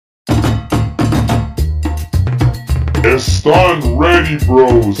Están Ready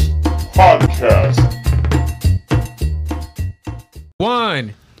Bros Podcast.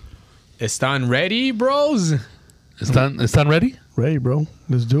 One. Están ready, bros? Están ready? Ready, bro.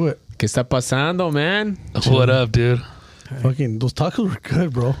 Let's do it. ¿Qué está pasando, man? What up, dude? Fucking, those tacos were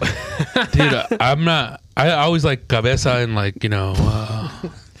good, bro. Dude, I'm not. I always like cabeza and like,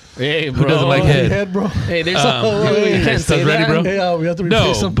 Hey, who doesn't like head? bro. Hey, there's you can't say ready, bro? Yeah, we have to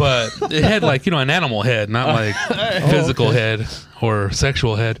replace No, them. but it had like, an animal head, not like physical head or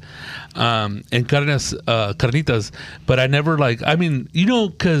sexual head. And carnitas, but I never like,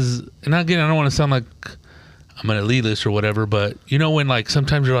 because, and again, I don't want to sound like I'm an elitist or whatever, but when like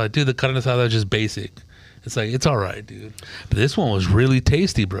sometimes you're like, dude, the carne asada is just basic. It's like, it's all right, dude. But this one was really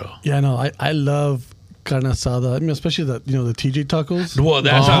tasty, bro. Yeah, no, I love carne asada. I mean, especially the TJ tacos. Well,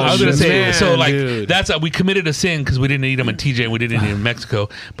 that's how I was gonna say. Man, So like, dude. that's we committed a sin because we didn't eat them in TJ and we didn't eat them in Mexico.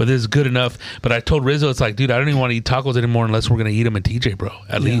 But this is good enough. But I told Rizzo, it's like, dude, I don't even want to eat tacos anymore unless we're gonna eat them in TJ, bro.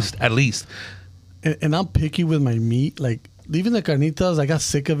 At least. And I'm picky with my meat. Like, leaving the carnitas, I got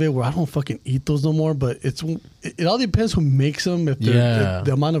sick of it where I don't fucking eat those no more. But it all depends who makes them, if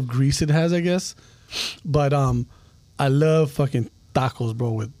the amount of grease it has, I guess. But I love fucking tacos,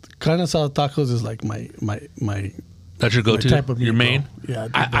 bro. With carne asada tacos is like my That's your go-to, type of meat, your main. bro.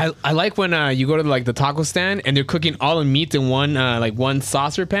 Yeah, I like when you go to like the taco stand and they're cooking all the meat in one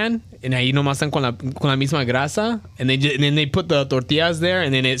saucer pan, and ahí nomás están con la misma grasa, and then they put the tortillas there,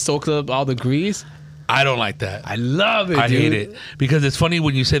 and then it soaks up all the grease. I don't like that. I love it. I dude. hate it because it's funny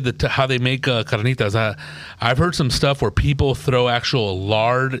when you said how they make carnitas. I've heard some stuff where people throw actual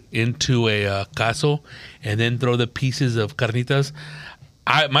lard into a caso and then throw the pieces of carnitas.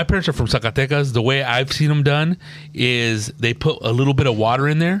 My parents are from Zacatecas. The way I've seen them done is they put a little bit of water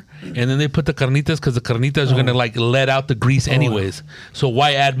in there and then they put the carnitas because the carnitas are going to like let out the grease anyways. So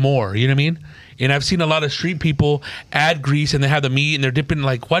why add more? You know what I mean? And I've seen a lot of street people add grease and they have the meat and they're dipping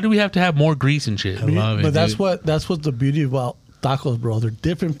like, why do we have to have more grease and shit? I love it, but that's dude. what's the beauty about tacos, bro. They're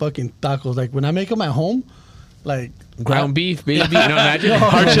different fucking tacos. Like when I make them at home, like Ground beef, baby. Imagine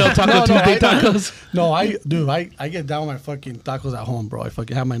hard shell taco, Tuesday tacos. No, I get down with my fucking tacos at home, bro. I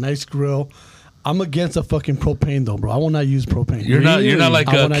fucking have my nice grill. I'm against the fucking propane though, bro. I will not use propane. You're not like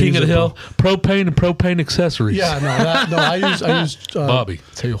King of the Hill. Bro. Propane and propane accessories. Yeah, I use Bobby.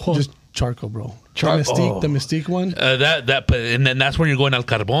 Tell you what. just charcoal, bro. Charcoal. The Mystique one. And then that's when you're going al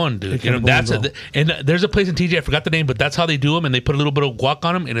carbon, dude. And there's a place in TJ, I forgot the name, but that's how they do them, and they put a little bit of guac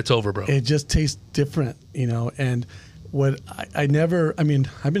on them, and it's over, bro. It just tastes different, And what I've been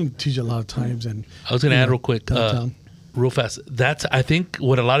to TJ a lot of times, and I was gonna add real quick, downtown. real fast. That's I think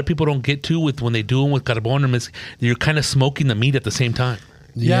what a lot of people don't get to with when they do them with carbon or you're kind of smoking the meat at the same time.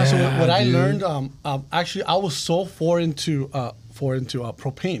 Yeah. So what I learned, actually, I was so far into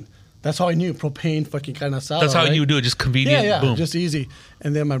propane. That's how I knew propane fucking carne asada. That's how right? you do it, just convenient. Yeah, Boom. just easy.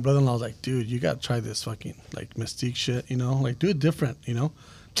 And then my brother-in-law was like, dude, you got to try this fucking like Mystique shit, like do it different,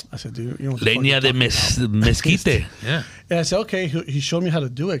 I said, dude, you know what the fuck Leña you're de talking about. mezquite. Yeah. And I said, okay. He showed me how to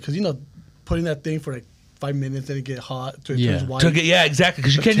do it because putting that thing for like 5 minutes, then it get hot, so it turns white. Exactly.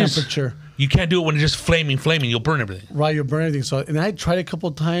 Because you The can't temperature. you can't do it when it's just flaming. You'll burn everything. Right, you burn everything. So, and I tried it a couple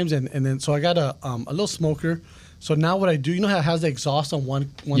of times, and then so I got a little smoker. So now what I do, how it has the exhaust on one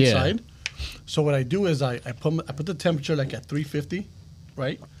side. So what I do is I put the temperature like at 350,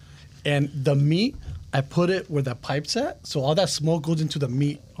 right? And the meat, I put it where the pipe's at, so all that smoke goes into the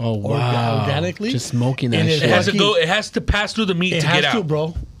meat. Oh wow! Organically, Just smoking that And shit. It has to go. It has to pass through the meat It to has get to, out.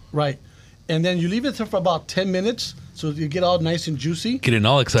 bro. Right. And then you leave it there for about 10 minutes so you get all nice and juicy. Getting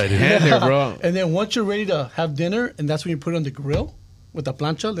all excited. Yeah. there, bro. And then once you're ready to have dinner, and that's when you put it on the grill with the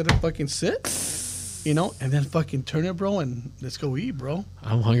plancha, let it fucking sit, and then fucking turn it, bro, and let's go eat, bro.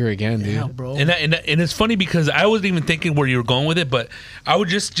 I'm hungry again, dude. Yeah, bro. And it's funny because I wasn't even thinking where you were going with it, but I would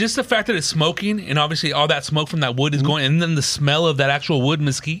just the fact that it's smoking and obviously all that smoke from that wood is going, and then the smell of that actual wood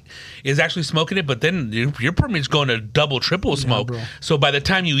mesquite is actually smoking it. But then you're pretty much going to double, triple smoke. bro. So by the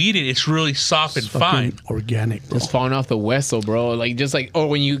time you eat it, it's really soft and It's fucking fine. organic, bro. Just falling off the hueso, bro. Or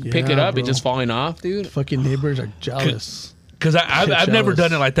when you pick it Yeah, up, bro. it's just falling off, dude. Fucking neighbors are jealous. Because I've never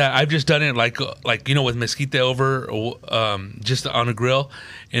jealous. done it like that. I've just done it like with mesquite over, just on a grill.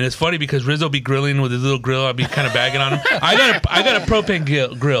 And it's funny because Rizzo be grilling with his little grill. I'd be kind of bagging on him. I got a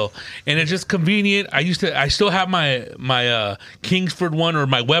propane grill, and it's just convenient. I still have my Kingsford one or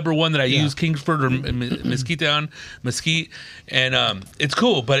my Weber one that I use Kingsford or mesquite, and it's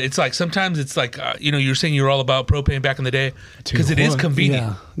cool. But it's like sometimes it's like you're saying you're all about propane back in the day because it is convenient.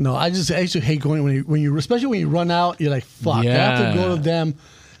 Yeah. No, I used to hate going when you especially when you run out. You're like, fuck. I have to go to them.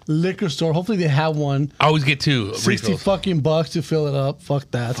 liquor store. Hopefully they have one. I always get two 60 refills. fucking bucks to fill it up. Fuck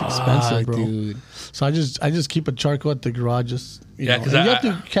that. It's expensive, bro. Dude. So I just keep a charcoal at the garage. Just Yeah, know. 'cause And you I- have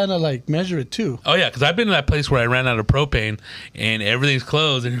to kind of like measure it too. Oh yeah, because I've been in that place where I ran out of propane and everything's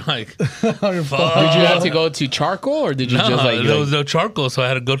closed, and you're like, fuck. Did you have to go to charcoal or did you No, just like? there was no charcoal, so I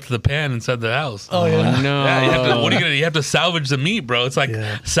had to go to the pan inside the house. Oh yeah. No. Yeah, you have to, what are you gonna? You have to salvage the meat, bro. It's like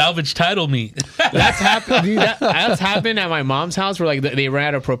Yeah. salvage title meat. That's happened. Dude, that's happened at my mom's house where like they ran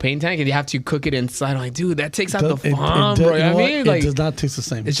out of propane tank and you have to cook it inside. I'm like, dude, that takes out the fun, bro. You know what I mean? It Like, does not taste the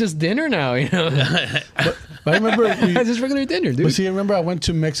same. it's just dinner now. You know, But I remember it's just regular dinner, dude. But see, I remember I went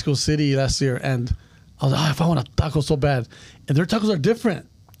to Mexico City last year, and I was like, if I want a taco so bad, and their tacos are different.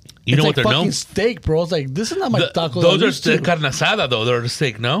 You know It's what they're like fucking known? steak, bro. It's like this is not my tacos. Those I are used to. carne asada, though. They're the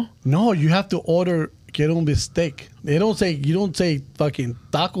steak, no? No, you have to order quiero un bistec. They don't say you don't say fucking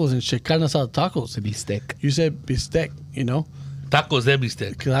tacos and shit. Carne asada tacos. To be stick. You said bistec. You know, Tacos de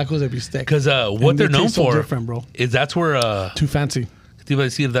bistec. tacos de bistec. Because what And they're they known taste so for different, bro. is that's where Too fancy.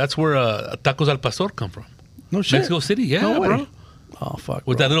 that's where tacos al pastor come from. No shit. Mexico City, yeah, No way. bro. Oh fuck.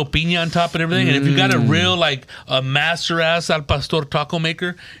 With bro. that little piña on top and everything. And if you got a real like a master ass al pastor taco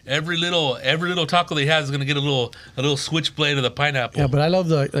maker, every little taco they have is gonna get a little switchblade of the pineapple. Yeah, but I love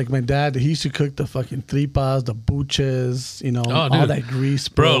like my dad. He used to cook the fucking tripas, the buches, you know, Oh, all dude. that grease,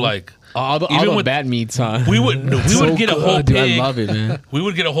 bro, like All the Even with- bad meats, huh? we would So get a good, whole dude. pig. I love it, man. We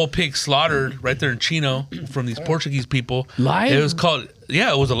would get a whole pig slaughtered right there in Chino from these Portuguese people. Live? It was called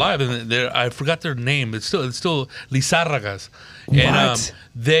it was alive, and I forgot their name. It's still Lizárragas. And What?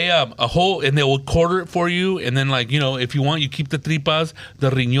 they they will quarter it for you, and then like if you want, you keep the tripas, the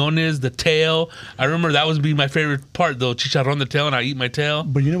riñones, the tail. I remember that would be my favorite part, though, chicharrón, the tail, and I eat my tail.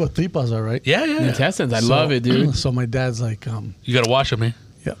 But you know what tripas are, right? Yeah. Intestines. I So- love it, dude. So my dad's like, You gotta wash them, man.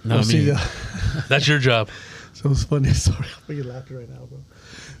 yeah. No, well, see, me. That's your job. so it's funny. Sorry, I'm fucking laughing right now, bro.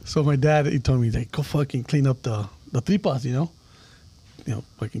 So my dad, he told me, he's like, go fucking clean up the tripas,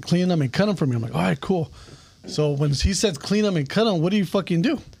 fucking clean them and cut them for me. I'm like, all right, cool. So when he says clean them and cut them, what do you fucking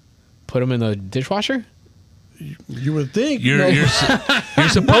do? Put them in the dishwasher. You would think You're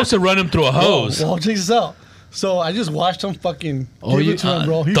supposed to run them through a hose. Well, check this out. So I just watched him fucking Oh, give you- it to him,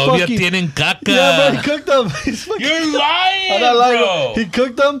 bro. He Todavía fucking, tienen caca. yeah, bro, he cooked them. He's fucking, You're lying, I'm not lying, bro. He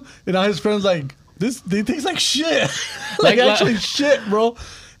cooked them, and now his friend's like, they taste like shit. Like- actually shit, bro.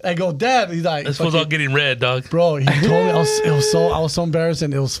 I go, Dad. He's like, This was all getting red, dog. bro. He told me I was so embarrassed,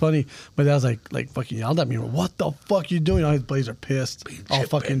 and it was funny. My dad was like fucking yelled at me. What the fuck you doing? All his buddies are pissed, all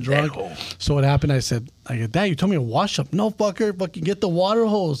fucking drunk. So what happened? I said, Dad, you told me to wash up. No, fucker, fucking get the water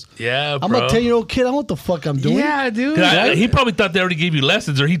hose. Yeah, I'm bro. a 10-year-old kid. I know what the fuck I'm doing. Yeah, dude. 'Cause he probably thought they already gave you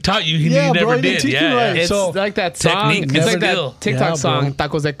lessons, or he taught you. He Yeah, never bro, he didn't did. teach me Yeah, right. yeah. It's So- like that song. Technique, It's like never that TikTok Yeah, song. bro.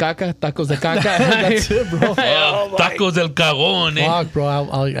 Tacos de caca. Tacos de caca. That's it, bro. Tacos del cagón, eh? Fuck,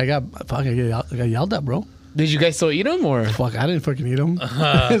 bro. I got yelled at, bro. Did you guys still eat them or? Fuck, I didn't fucking eat him.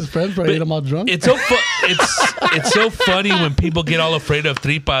 His friends probably ate him all drunk. It's so it's so funny when people get all afraid of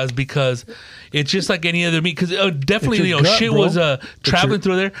tripas because it's just like any other meat. Because definitely, It's your gut, shit bro. was traveling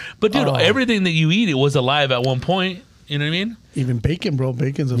through there. But dude, Oh. everything that you eat, it was alive at one point. You know what I mean? Even bacon, bro.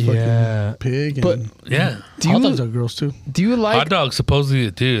 Bacon's a Yeah. fucking pig. And But Yeah. hot dogs are gross too. Do you like? Hot dogs,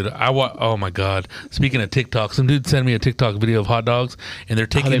 supposedly, dude. Oh my god! Speaking of TikTok, some dude sent me a TikTok video of hot dogs, and they're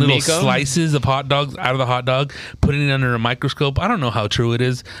taking they little make 'em? slices of hot dogs out of the hot dog, putting it under a microscope. I don't know how true it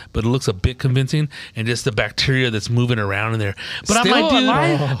is, but it looks a bit convincing, and just the bacteria that's moving around in there. But Still I'm like, dude,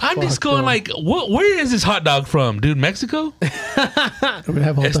 alive? I'm just fuck, going bro. like, where is this hot dog from, dude? Mexico? We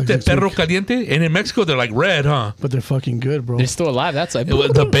have hot dogs Este next perro week, caliente, and in Mexico they're like red, huh? but they're fucking good, bro. They're still alive. That's like. It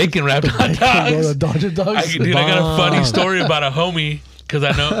was the bacon wrapped hot Bro, the dogs. Dodger dogs. Dude, I got a funny Bomb. story about a homie because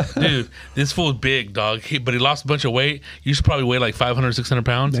I know, dude, this fool's big, dog. But he lost a bunch of weight. He used to probably weigh like 500, 600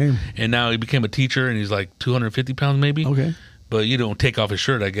 pounds. Damn. And now he became a teacher and he's like 250 pounds maybe. Okay. But you don't take off his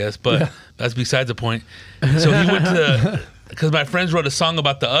shirt, I guess. But that's besides the point. So he went to, because my friends wrote a song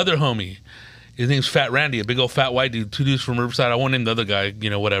about the other homie. His name's Fat Randy, a big old fat white dude, two dudes from Riverside. I won't name the other guy,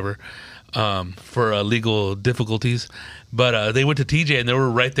 whatever, for legal difficulties. But they went to TJ and they were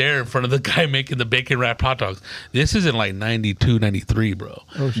right there in front of the guy making the bacon wrapped hot dogs. This is in like 92, 93, bro.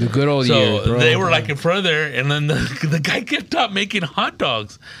 The good old years, So bro. they were like in front of there, and then the guy kept up making hot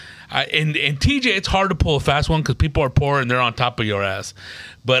dogs. And TJ, it's hard to pull a fast one because people are poor and they're on top of your ass.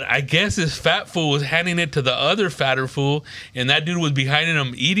 But I guess this fat fool was handing it to the other fatter fool, and that dude was behind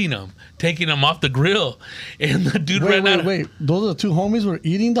him eating them, taking them off the grill. And the dude ran out. Wait. Those are the two homies were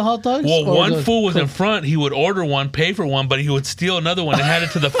eating the hot dogs? Well, Or one the fool was in cook? front. He would order one, pay for one, but he would steal another one and hand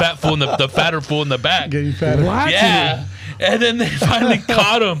it to the fat fool and the fatter fool in the back. Getting fatter. What? Yeah. And then they finally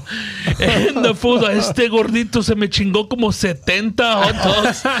caught him. And the fool's like, este gordito se me chingó como 70 hot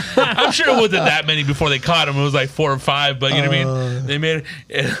dogs. I'm sure it wasn't that many before they caught him. It was like 4 or 5, but you know what I mean? They made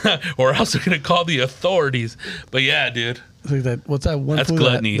it, or else they're going to call the authorities. But yeah, dude. Like that, what's that one That's food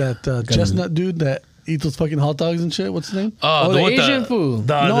gluttony. that chestnut dude that eats those fucking hot dogs and shit? What's his name? Oh, the Asian food.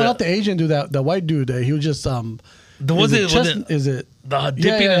 No, not the Asian dude. The white dude. He was just is it the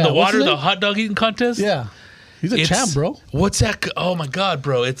dipping in the water, the hot dog eating contest? Yeah. He's a champ, bro. What's that? Oh my god,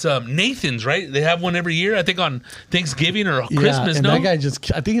 bro! It's Nathan's, right? They have one every year. I think on Thanksgiving or Christmas. And no, that guy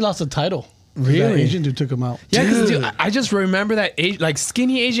I think he lost the title. Really? That Asian dude took him out. Yeah, because I just remember that like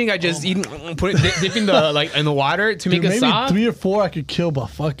skinny Asian guy just dipping the like in the water to make a maybe sauce. 3 or 4 I could kill, but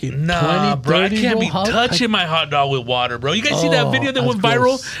fucking nah, 20, bro, 30, I can't be bro, touching my hot dog with water, bro. You guys see that video that went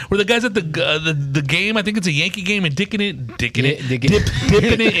viral where the guy's at the game? I think it's a Yankee game and dipping it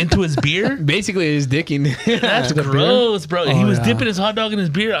into his beer. Basically, he's dicking. That's gross, bro. He was dipping his hot dog in his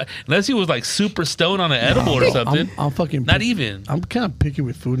beer, unless he was like super stoned on an edible or something. I'm fucking not even. I'm kind of picky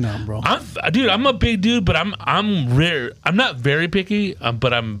with food now, bro. I'm a big dude, but I'm rare. I'm not very picky,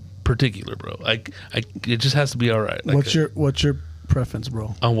 but I'm particular, bro. It just has to be all right. What's your preference,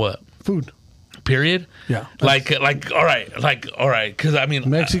 bro? On what? Food. Period. Yeah. Like all right. Because I mean,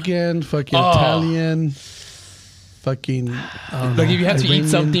 Mexican, fucking Italian, fucking. Like if you had to eat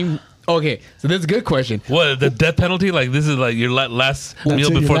something. Okay, so that's a good question. What, the death penalty? Like this is like your last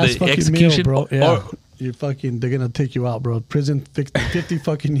meal before the execution, meal, bro. Yeah. They're gonna take you out, bro. Prison 50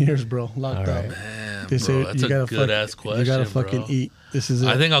 fucking years, bro. Locked up. Man, they say that's a good ass question. You gotta fucking eat. This is it.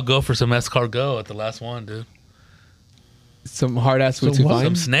 I think I'll go for some escargot at the last one, dude. Some hard ass food to find.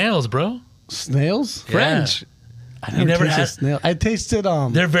 Some snails, bro. Snails? Yeah. French. I never tasted snail. I tasted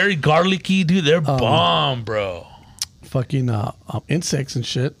They're very garlicky, dude. They're bomb, bro. Fucking insects and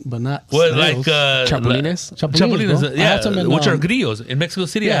shit, but not what, snails. like chapulines? Chapulines, yeah, which are grillos. In Mexico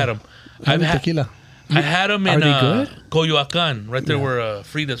City, I had them. Tequila. I had them in Coyoacan, right there where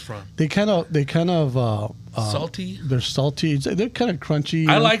Frida's from. They kind of salty. They're salty. They're kind of crunchy.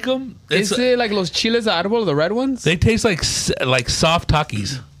 I like them. Is it like los chiles de árbol, the red ones? They taste like soft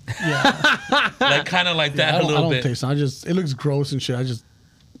Takis. Yeah, like kind of like that a little bit. I don't taste it. It looks gross and shit. I just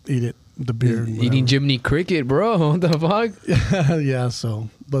eat it. The beer. Eating Jiminy Cricket, bro. What the fuck? Yeah. So,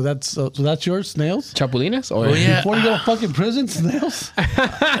 but that's yours. Snails. Chapulines? Oh yeah. Before you go to fucking prison, snails.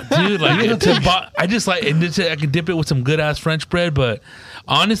 Dude, like I just like I can dip it with some good ass French bread, but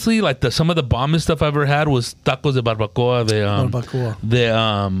honestly, like some of the bombest stuff I ever had was tacos de barbacoa, the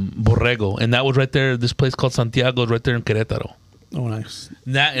borrego, and that was right there. This place called Santiago, right there in Querétaro. Oh, nice.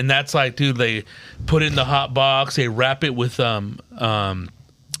 And that's like, dude, they put it in the hot box, they wrap it with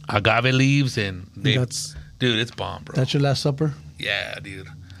agave leaves, and dude, it's bomb, bro. That's your last supper? Yeah, dude.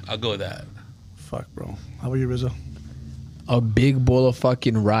 I'll go with that. Fuck, bro. How about you, Rizzo? A big bowl of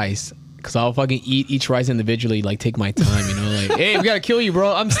fucking rice. Because I'll fucking eat each rice individually, like take my time, you know? Like, hey, we gotta kill you,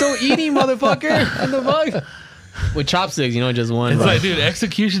 bro. I'm still eating, motherfucker. What the fuck? With chopsticks, just one. It's like, dude,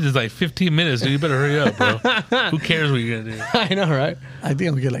 execution is like 15 minutes, dude. You better hurry up, bro. Who cares what you're gonna do? I know, right? I think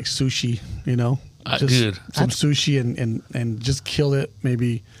I'll get like sushi, Dude. Some sushi and just kill it,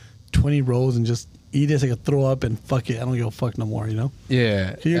 maybe 20 rolls and just eat it so I can throw up and fuck it. I don't give a fuck no more,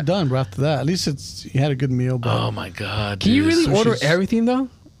 Yeah. You're done, bro, after that. At least you had a good meal, bro. Oh, my God, dude. Can you really order everything, though?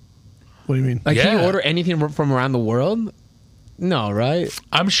 What do you mean? Like, can you order anything from around the world? No, right?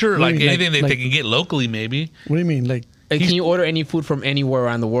 I'm sure, like, anything they can get locally, maybe. What do you mean? Like can you order any food from anywhere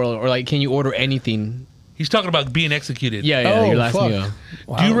around the world? Or, like, can you order anything? He's talking about being executed. Yeah, your last meal.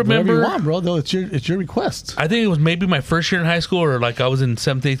 Wow, do you remember? You want, bro? Though it's your request. I think it was maybe my first year in high school, or like I was in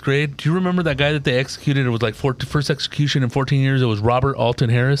 7th, 8th grade. Do you remember that guy that they executed? It was like first execution in 14 years. It was Robert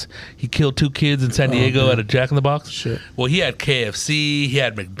Alton Harris. He killed 2 kids in San Diego at a Jack in the Box. Shit. Well, he had KFC. He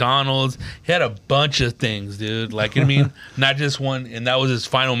had McDonald's. He had a bunch of things, dude. Like, you know what I mean? Not just one. And that was his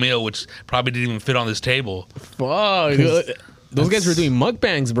final meal, which probably didn't even fit on this table. Fuck. Those guys were doing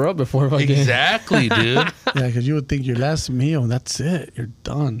mukbangs, bro, before fucking... Exactly, dude. Yeah, because you would think your last meal, that's it. You're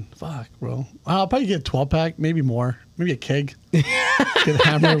done. Fuck, bro. I'll probably get a 12-pack, maybe more. Maybe a keg. Get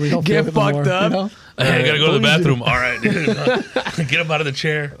hammered. We don't get fucked up. Hey, I gotta go to the bathroom. All right, dude. Get him out of the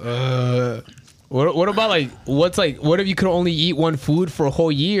chair. What about what if you could only eat one food for a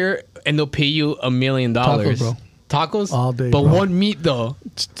whole year and they'll pay you $1 million? Tacos, bro. Tacos? All day, but bro. one meat, though.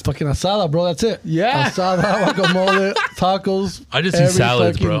 It's fucking asada, bro. That's it. Yeah. Asada, guacamole, tacos. I just eat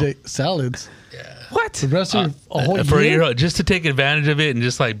salads, bro. Salads. Yeah. What? The rest of a whole for year? a year, just to take advantage of it and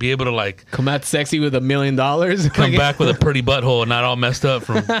just like be able to like come out sexy with $1 million. Come back with a pretty butthole, not all messed up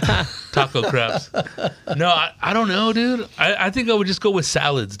from taco craps. No, I don't know, dude. I think I would just go with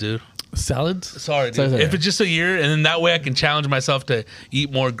salads, dude. Salads? Sorry, dude. Sorry. If it's just a year, and then that way I can challenge myself to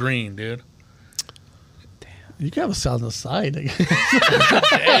eat more green, dude. You can have a salad on the side.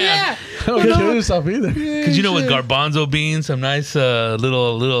 Damn. Don't kill yourself either. Because you know, with garbanzo beans, some nice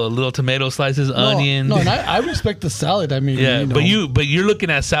little tomato slices, onion. No, and I respect the salad. I mean, yeah, you know. but you're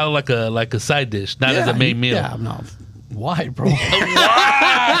looking at salad like a side dish, not as a main meal. Yeah, no. Why, bro?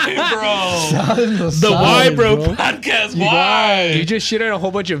 Why, bro? Salad in the The salad, Why Bro podcast. Why? You just shit on a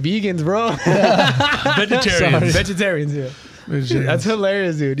whole bunch of vegans, bro. Vegetarians. Vegetarians, yeah. That's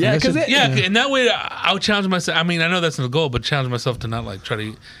hilarious, dude. Yeah, because And that way I'll challenge myself. I mean, I know that's not the goal, but challenge myself to not like try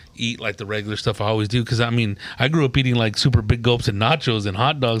to eat like the regular stuff I always do. Because I mean, I grew up eating like super big gulps and nachos and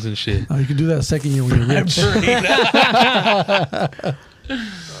hot dogs and shit. Oh, you can do that second year when you're rich.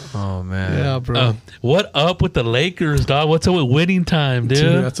 oh man. Yeah, bro. What up with the Lakers, dog? What's up with winning time,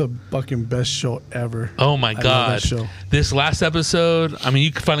 dude? That's a fucking best show ever. Oh my I love god! that show. This last episode, I mean,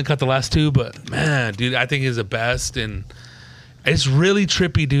 you can finally cut the last two, but man, dude, I think is the best, and it's really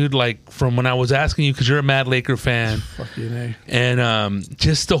trippy, dude. Like from when I was asking you, because you're a mad Laker fan, Fucking A. and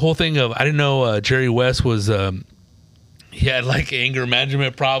just the whole thing of I didn't know Jerry West was he had like anger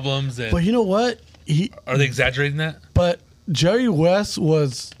management problems, and But you know what? are they exaggerating that? But Jerry West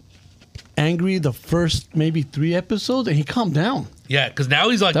was angry the first maybe 3 episodes, and he calmed down. Yeah, because now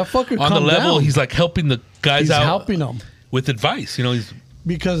he's like That fucker on the calmed level. down. He's like helping the guys He's out, helping them. with advice. You know, he's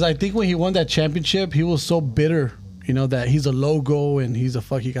Because I think when he won that championship, he was so bitter, you know, that he's a logo and he's a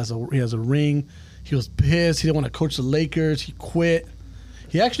fuck. He has a ring. He was pissed. He didn't want to coach the Lakers. He quit.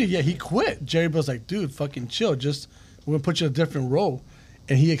 He quit. Jerry was like, dude, fucking chill. Just we're gonna put you in a different role,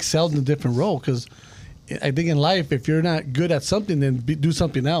 and he excelled in a different role. Because I think in life, if you're not good at something, then do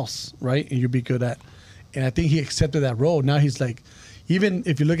something else, right? And you'll be good at. And I think he accepted that role. Now he's like, even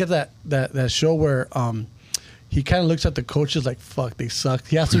if you look at that show where he kind of looks at the coaches like, fuck, they suck.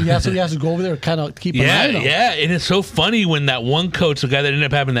 He has to go over there and kind of keep an eye on them. Yeah, and it's so funny when that one coach, the guy that ended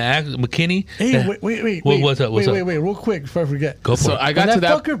up having the act, McKinney. Hey, wait. What's up? Wait, real quick before I forget. Go for So it. I got When to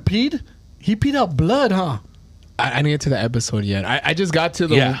that. fucker peed, he peed out blood, huh? I didn't get to the episode yet. I just got to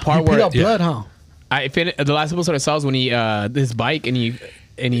the Yeah. part He peed where out blood, huh? I finished the last episode I saw was when he his bike and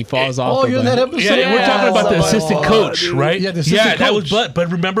he falls off. Oh, of you're in the- that episode? Yeah, we're talking about the Oh, assistant coach, dude. right? Yeah, the assistant that was coach. blood. But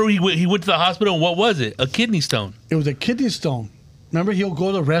remember, he went to the hospital, and what was it? A kidney stone. It was a kidney stone. Remember, he'll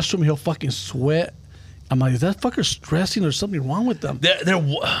go to the restroom, he'll fucking sweat. I'm like, is that fucker stressing or something wrong with them? It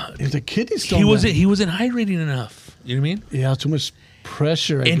was a kidney stone. he then. wasn't hydrating enough. You know what I mean? Yeah, too much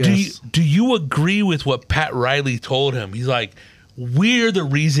pressure, I And guess. do you agree with what Pat Riley told him? He's like, we're the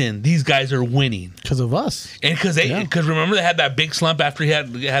reason these guys are winning. Because of us. And because remember they had that big slump after he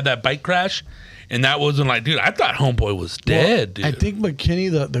had that bike crash, and that wasn't like, dude, I thought homeboy was dead. Dude. I think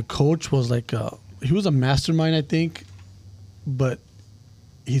McKinney, the coach, was like, he was a mastermind, I think, but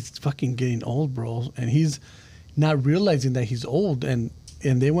he's fucking getting old, bro, and he's not realizing that he's old, and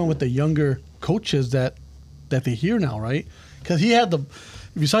they went with the younger coaches that they hear now, right? Because he had if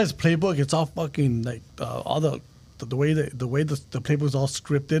you saw his playbook, it's all fucking like all the way the playbook's all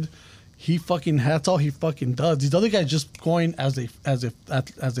scripted. That's all he fucking does. These other guys just going as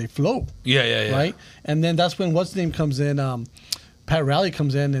they flow. Yeah. Right? And then that's when what's his name comes in, Pat Riley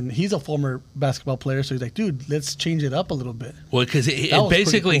comes in, and he's a former basketball player, so he's like, dude, let's change it up a little bit. Well, because That it was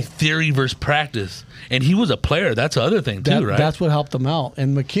basically pretty cool. theory versus practice, and he was a player. That's the other thing too, right? That's what helped him out.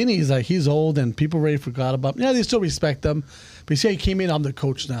 And McKinney's like, he's old, and people already forgot about him. Yeah, they still respect him. But you see, he came in, I'm the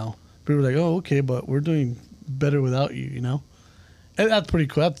coach now. People were like, oh, okay, but we're doing better without you, you know? And that's pretty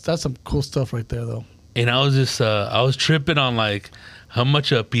cool. That's some cool stuff right there, though. And I was just I was tripping on like how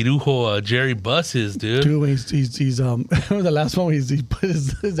much a pirujo Jerry Buss is, dude. Dude, when he's remember the last one when he put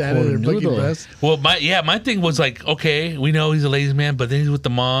his hand in her fucking noodle. breast? Well, my thing was like, okay, we know he's a lazy man, but then he's with the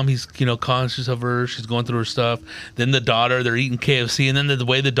mom. He's conscious of her. She's going through her stuff. Then the daughter, they're eating KFC, and then the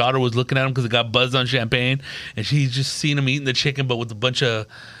way the daughter was looking at him because it got buzzed on champagne, and she's just seen him eating the chicken, but with a bunch of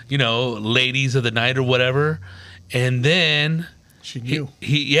ladies of the night or whatever, and then. She knew.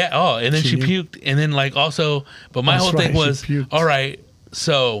 And then she knew. puked, and then like also, but my That's whole thing right, she was, puked. all right,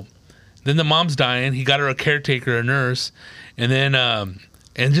 so then the mom's dying, he got her a caretaker, a nurse, and then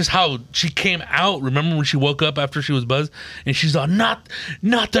and just how she came out. Remember when she woke up after she was buzzed, and she's all, not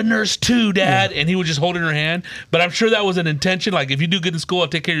the nurse too, Dad, and he was just holding her hand. But I'm sure that was an intention. Like, if you do good in school, I'll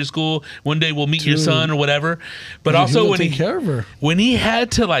take care of your school. One day we'll meet your Dude. son or whatever. But Dude, also he'll when take care of her. when he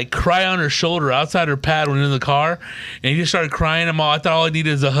had to like cry on her shoulder outside her pad when in the car, and he just started crying, I thought all I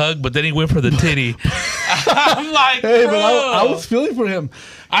needed is a hug, but then he went for the titty. I'm like, Hey, but bro. I was feeling for him.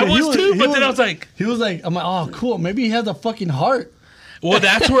 I He was too, but then I was like, I'm like, oh, cool. Maybe he has a fucking heart. Well,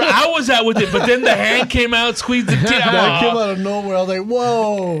 that's where I was at with it. But then the hand came out, squeezed the tip. That came out of nowhere. I was like,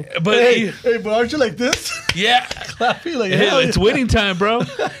 whoa. But hey, but aren't you like this? Yeah. Clapping like, Hey, hell it's yeah. winning time, bro.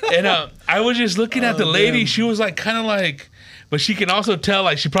 And I was just looking at the lady. damn. She was like, kind of like, but she can also tell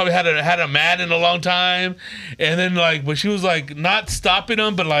like she probably had a man in a long time, and then like, but she was like not stopping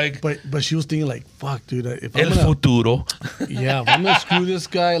him, but like, But she was thinking like, fuck, dude. If el I'm gonna, futuro. if I'm gonna screw this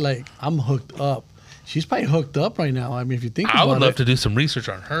guy, like I'm hooked up. She's probably hooked up right now. I mean, if you think I about would love it, to do some research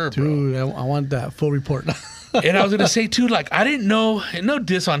on her, bro. dude. I want that full report. And I was gonna say too, like I didn't know, no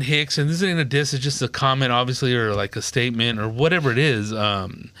diss on Hicks, and this ain't a diss, it's just a comment, obviously, or like a statement or whatever it is. I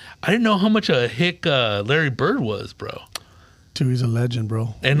didn't know how much a hick Larry Bird was, bro. Dude, he's a legend,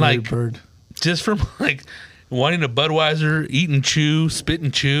 bro. And Larry like, Bird. just from like wanting a Budweiser, eat and chew, spit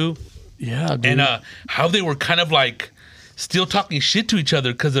and chew, Yeah, dude. and how they were kind of like still talking shit to each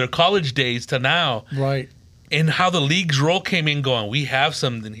other because of their college days to now, right. and how the league's role came in, going, we have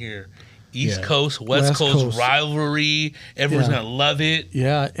something here. East Yeah. Coast, West Coast rivalry. Everyone's gonna love it.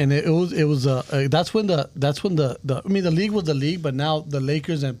 Yeah, and it was that's when the I mean the league was the league, but now the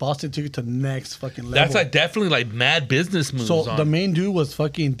Lakers and Boston took it to the next fucking level. That's like definitely like mad business moves. So on. the main dude was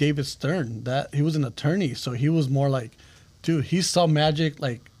fucking David Stern. That he was an attorney, so he was more like, dude, he saw Magic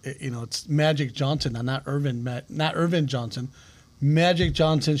like it's Magic Johnson, not Irvin Johnson, Magic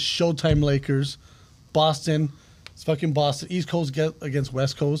Johnson, Showtime Lakers, Boston, it's fucking Boston, East Coast against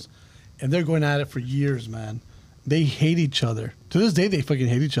West Coast, and they're going at it for years, man. They hate each other. To this day, they fucking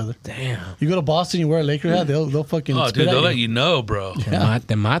hate each other. Damn. You go to Boston, you wear a Laker hat, they'll fucking. oh, spit dude, at they'll let you know, bro. Yeah.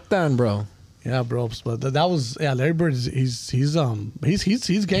 Te matan, bro. Yeah, bro. But that was Larry Bird.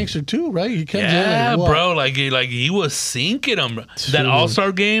 He's gangster too, right? He comes Yeah, in like, bro. Like he was sinking them. That Dude.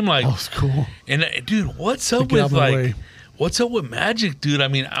 All-Star game, like, that was cool. and dude, what's up Take it out with my like, way. what's up with Magic, dude? I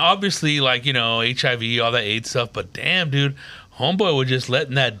mean, obviously, like HIV, all that AIDS stuff, but damn, dude, homeboy was just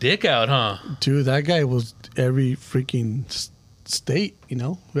letting that dick out, huh? Dude, that guy was every freaking state.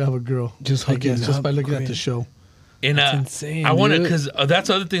 We have a girl. Just I guess hooking just up, by looking at great. the show. And That's insane, I want to, dude. because that's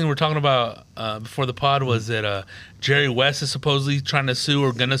the other thing we're talking about before the pod was that Jerry West is supposedly trying to sue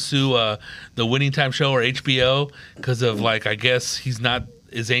or gonna sue the Winning Time show or HBO because of like, I guess he's not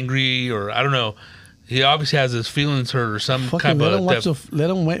as angry, or I don't know. He obviously has his feelings hurt or some Fucking kind let of. him watch let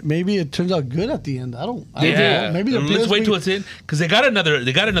him wait. Maybe it turns out good at the end. I don't Yeah, know. Maybe the let's players wait till it's in, because they got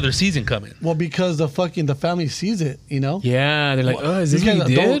another season coming. well, because the family sees it. Yeah, they're like, oh, is this These what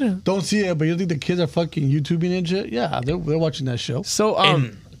you guys did? don't see it, but you think the kids are fucking YouTubing and shit? Yeah, they're watching that show. So,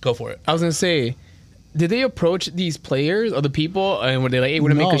 And go for it. I was gonna say, did they approach these players or the people and were they like, hey, we're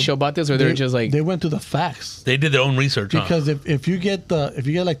gonna make a show about this, or they're just like, they went to the facts. They did their own research, huh? Because if you get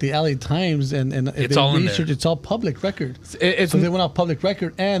like the LA Times and if It's they all in research, there. it's all public record. it's So they went off public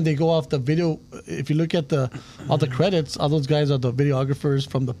record and they go off the video. If you look at all the credits, all those guys are the videographers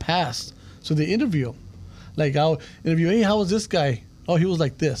from the past. So they interview them. Like I'll interview, hey, how was this guy? Oh, he was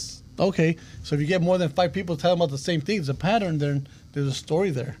like this. Okay, so if you get more than 5 people telling about the same thing, it's a pattern. Then there's a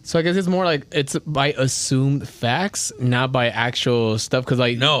story there. So I guess it's more like it's by assumed facts, not by actual stuff. Because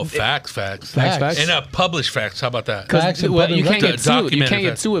like No, facts. facts. And published facts. How about that? Facts and Well, public you can't record. get sued. You Documented can't get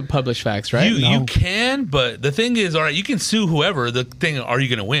facts. sued with published facts, right? You can, but the thing is, all right, you can sue whoever. The thing, are you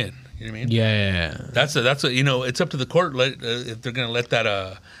going to win? You know what I mean? Yeah. That's a it's up to the court if they're going to let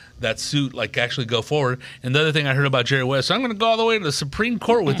that suit like actually go forward. And the other thing I heard about Jerry West, so I'm going to go all the way to the Supreme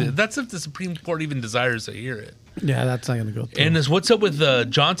Court with it. That's if the Supreme Court even desires to hear it. Yeah, that's not gonna go through. And what's up with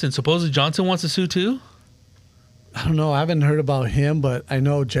Johnson? Supposedly Johnson wants to sue too. I don't know. I haven't heard about him, but I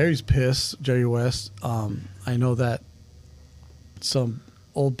know Jerry's pissed. Jerry West. I know that some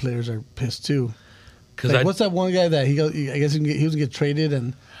old players are pissed too. Because What's that one guy that I guess he was gonna get traded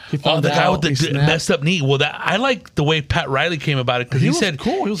and he found the guy out, with he the snapped. messed up knee. Well, I like the way Pat Riley came about it, because He he was said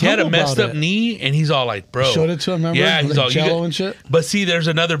cool. He was had a humble messed about up it. knee, and he's all like, "Bro," He showed it to him, remember? Yeah, he's Like all Jell-O and shit. But see, there's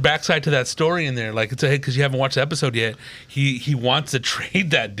another backside to that story in there. Like it's because you haven't watched the episode yet. He wants to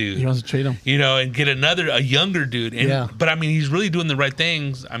trade that dude. He wants to trade him. And get a younger dude. And, Yeah. But I mean, he's really doing the right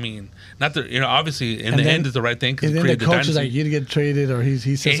things. I mean, not the obviously in And the then- end is the right thing because And he then the created the coach is dynasty. like, "You didn't get traded," or he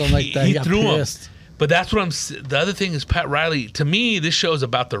said And something like that. He got threw pissed. him. But that's what the other thing is Pat Riley. To me, this show is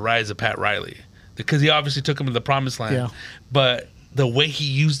about the rise of Pat Riley, because he obviously took him to the promised land. Yeah. But the way he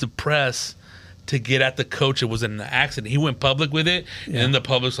used the press to get at the coach, it was an accident. He went public with it, and then the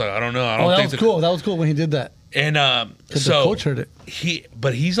public's like, I don't know. I don't Oh, that think was cool. That was cool when he did that. And The so coach heard it.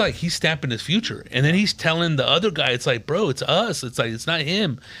 he's stamping his future, and then he's telling the other guy, it's like, bro, it's us. It's like, it's not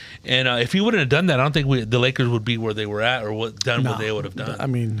him. And if he wouldn't have done that, I don't think the Lakers would be where they were at, or what they would have done. I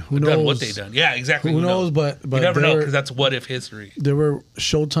mean, who Done knows what they done? Yeah, exactly. Who knows? But you never know, there- because that's what if history. There were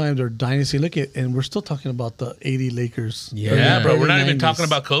Showtimes or Dynasty. Look at, and we're still talking about the '80 Lakers. Yeah, bro. We're not even 90s. talking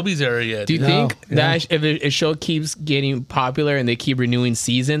about Kobe's era yet. Do you dude. think Yeah. that if a show keeps getting popular and they keep renewing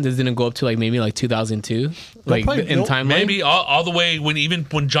seasons, is it gonna go up to like maybe like 2002, like probably- in timeline? Maybe all the way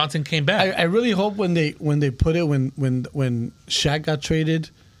when Johnson came back. I really hope when they put it when Shaq got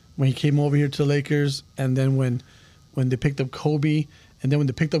traded, when he came over here to the Lakers, and then when they picked up Kobe, and then when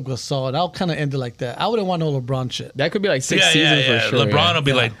they picked up Gasol, I'll kind of end it like that. I wouldn't want no LeBron shit. That could be like 6 seasons for sure. LeBron yeah. will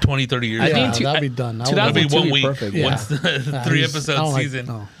be like 20, 30 years. I old. think that'd be done. That'll be 2002 1 would be week. perfect. Yeah. Once the 3 episode season.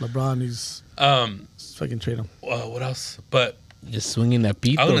 No, LeBron, he's fucking trade him. What else? But Just swinging that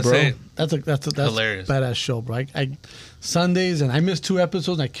beat, I was though, gonna bro. say, That's hilarious. badass show, bro. I Sundays, and I missed 2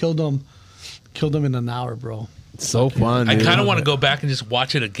 episodes, and I killed them in an hour, bro. So fun. I dude. kind of want to go back and just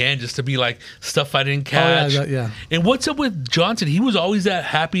watch it again, just to be like stuff I didn't catch. yeah. And what's up with Johnson? He was always that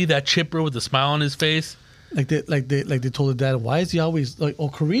happy, that chipper with a smile on his face. Like they told the dad, why is he always like? Oh,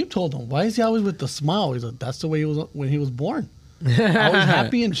 Kareem told him, why is he always with the smile? He's like, that's the way he was when he was born, always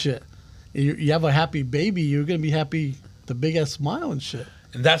happy and shit. You have a happy baby, you're gonna be happy, the big ass smile and shit.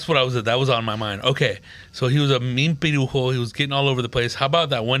 And that's what that was on my mind. Okay, so he was a mean pirujo. He was getting all over the place. How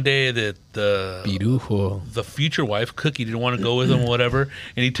about that one day that Pirujo. the future wife, Cookie, didn't want to go with him or whatever,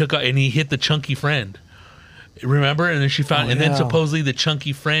 and he hit the chunky friend. Remember? And then she found, and then yeah. supposedly the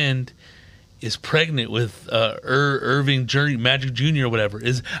chunky friend is pregnant with Irving Magic Jr. or whatever.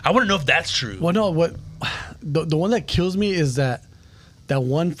 I want to know if that's true. Well, no, what the one that kills me is that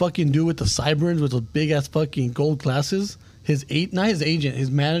one fucking dude with the sideburns with those big ass fucking gold glasses. Not his agent,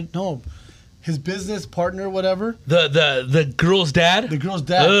 his business partner, whatever. The girl's dad. The girl's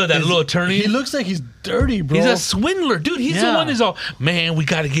dad. That little attorney. He looks like he's dirty, bro. He's a swindler, dude. He's the Yeah. one who's all, man, we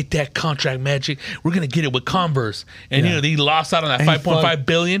got to get that contract, Magic. We're going to get it with Converse. And, Yeah. he lost out on that And he $5.5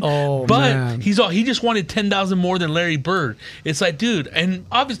 billion. Oh, but man. he just wanted 10,000 more than Larry Bird. It's like, dude, and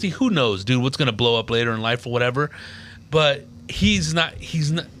obviously who knows, dude, what's going to blow up later in life or whatever. But he's not.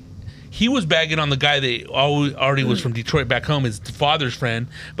 He was bagging on the guy that already was from Detroit back home, his father's friend,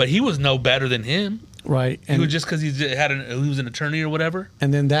 but he was no better than him. right. He was just because he was an attorney or whatever.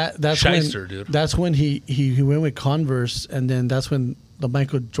 And then that's Shyster, when dude. That's when he went with Converse, and then that's when the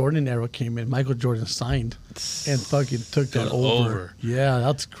Michael Jordan era came in. Michael Jordan signed and fucking took that over. Yeah,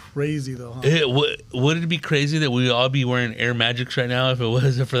 that's crazy though. Huh? Would it be crazy that we all be wearing Air Magics right now if it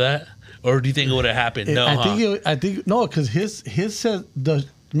wasn't for that? Or do you think it would have happened? No, I think no, because his said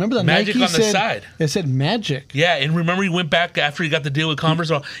remember the Magic Nike on the said, side. It said Magic. Yeah, and remember he went back after he got the deal with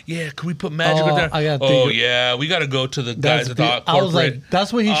Converse. Yeah, can we put Magic Oh, right there? I gotta think Yeah, we got to go to the guys at the corporate. I was like,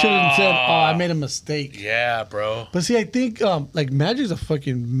 that's what he should have said. Oh, I made a mistake. Yeah, bro. But see, I think like Magic's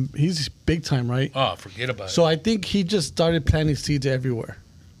he's big time, right? Oh, forget about it. So I think he just started planting seeds everywhere.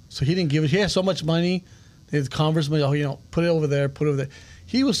 So he didn't give it. He had so much money, his Converse money. Oh, put it over there, put it over there.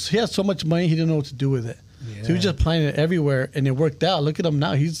 He had so much money, he didn't know what to do with it. So he was just planting it everywhere, and it worked out. Look at him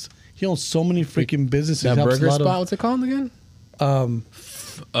now. He owns so many freaking businesses. That He helps burger a lot spot, what's it called again? I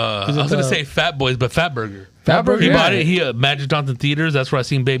was going to say Fat Boys, but Fat Burger. Fat Burger, He yeah. bought it. He Magic Johnson Theaters. That's where I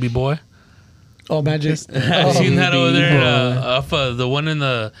seen Baby Boy. Magic. I seen that over there Baby off the one in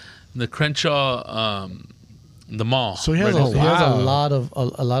the Crenshaw, the mall. So he has, Right he next has to-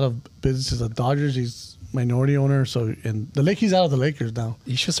 a lot of businesses. The Dodgers, he's minority owner. So and he's out of the Lakers now.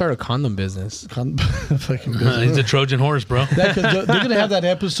 You should start a condom business. Fucking He's business. a Trojan horse, bro. They're gonna have that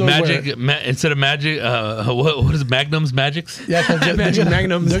episode Magic where instead of Magic, what is Magnums Magics? yeah, 'cause Magic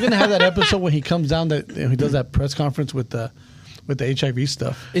Magnums. They're gonna have that episode when he comes down he does that press conference with the HIV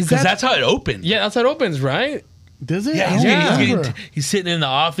stuff. Is Because that's how it opened. Yeah, that's how it opens, right? Does it? Yeah, I he's, don't getting- remember. he's sitting in the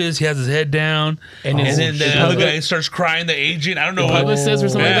office. He has his head down, And and his- then the the other public- guy starts crying. The agent, I don't know, publicist or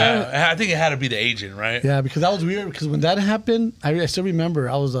something like that? I think it had to be the agent, right? Yeah, because that was weird. Because when that happened, I still remember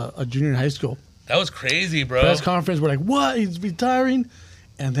I was a junior in high school. That was crazy, bro. Press conference, we're like, what? He's retiring,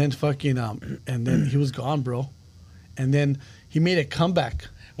 and then fucking and then he was gone, bro. And then he made a comeback.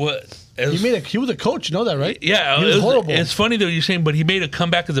 What? He was a coach. You know that, right? Yeah, he was horrible. It's funny though you're saying, but he made a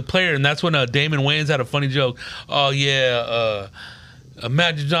comeback as a player, and that's when Damon Wayans had a funny joke. Oh yeah,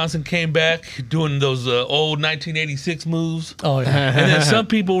 Magic Johnson came back doing those old 1986 moves, Oh yeah, and then some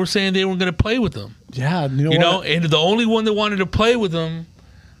people were saying they weren't going to play with him. yeah. You know You know, what? and the only one that wanted to play with him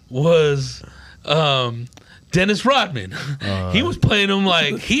was Dennis Rodman. He was playing him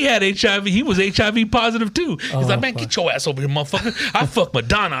like he had HIV. He was HIV positive too. He's like, man, get your ass over here, motherfucker. I fuck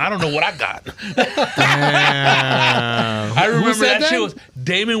Madonna. I don't know what I got. I remember that shit was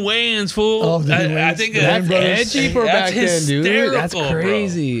Damon Wayans, fool. Oh, I think That's edgy for back then, dude. That's hysterical,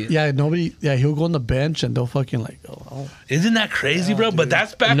 crazy. Yeah, nobody. Yeah, he'll go on the bench and they'll fucking like, Isn't that crazy, bro? dude. But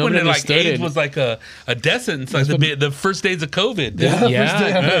that's back Nobody when like understood AIDS it. was like a death sentence, like the first days of COVID.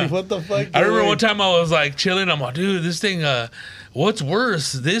 Yeah. What the fuck? I remember one time I was like chilling. I'm like, dude, this thing, what's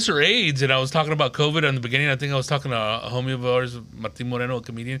worse, this or AIDS? And I was talking about COVID in the beginning. I think I was talking to a homie of ours, Martin Moreno, a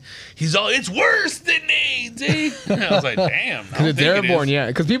comedian. He's all, it's worse than AIDS, eh? And I was like, damn. Because it's airborne, yeah.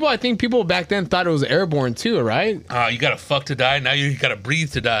 Because I think people back then thought it was airborne too, right? You got to fuck to die. Now you got to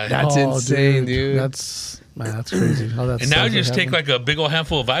breathe to die. That's insane, dude. That's crazy. How that And now you stuff just take happened. like a big old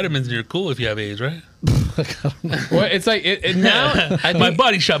handful of vitamins and you're cool if you have AIDS, right? Well, it's like now. I My think,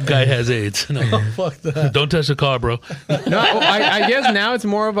 body shop guy has AIDS. No. Fuck that. Don't touch the car, bro. no, I guess now it's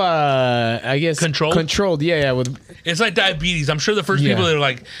more of a, controlled. Yeah. With It's like diabetes. I'm sure the first Yeah. people that are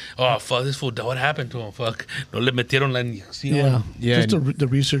like, oh, fuck, this fool, what happened to him? Fuck. No le metieron la inyección. Yeah. Just the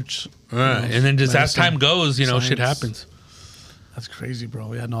research. Right. And then just as medicine, time goes, shit science. happens. That's crazy,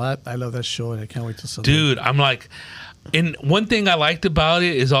 bro. Yeah, no, I love that show and I can't wait to see it. Dude, I'm like, and one thing I liked about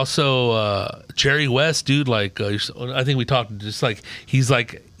it is also Jerry West, dude. Like, I think we talked just like he's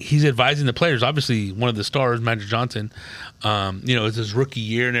advising the players. Obviously, one of the stars, Magic Johnson. It's his rookie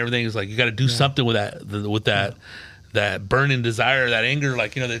year and everything. It's like you got to do something with that burning desire, that anger,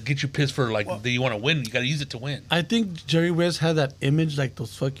 like that gets you pissed for that you want to win. You got to use it to win. I think Jerry West had that image like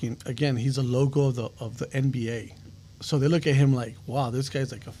those fucking, again, he's a logo of the NBA. So they look at him like, wow, this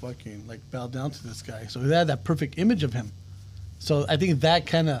guy's like a fucking, like, bow down to this guy. So they had that perfect image of him. So I think that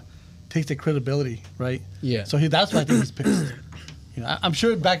kind of takes the credibility, right? Yeah. So that's why I think he's pissed. I'm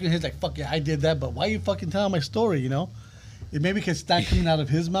sure back in his like, fuck yeah, I did that, but why you fucking telling my story, It maybe it's not coming out of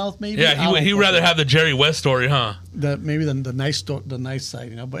his mouth, maybe. Yeah, he'd rather have the Jerry West story, huh? Maybe the nice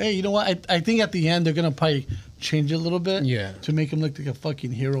side, But hey, you know what? I think at the end they're gonna probably change it a little bit, to make him look like a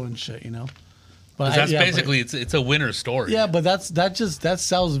fucking hero and shit, But that's basically it's a winner story. Yeah, but that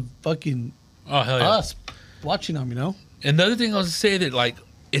sells fucking Oh hell yeah! us watching them, And the other thing I was to say that like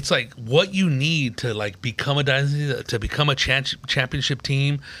it's like what you need to like become a dynasty, to become a championship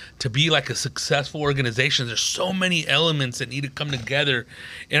team, to be like a successful organization. There's so many elements that need to come together.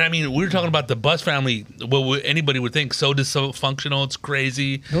 And I mean, we were talking about the Bus family. What anybody would think so dysfunctional. It's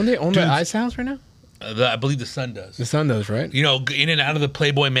crazy. don't they own the Ice House right now? I believe the son does. The son does, right? In and out of the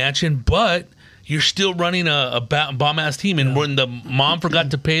Playboy Mansion, but you're still running a bomb ass team. And when the mom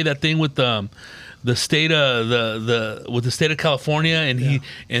forgot to pay that thing with the state of with the state of California, and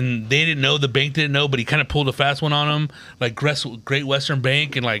and they didn't know, the bank didn't know, but he kind of pulled a fast one on them, like Great Western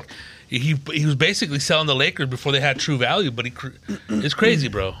Bank, and like he was basically selling the Lakers before they had true value. But it's crazy,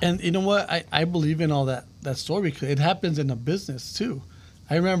 bro. And you know what? I believe in all that story because it happens in a business too.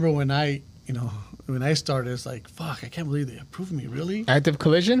 I remember when I started, it's like, fuck, I can't believe they approved me. Really? Active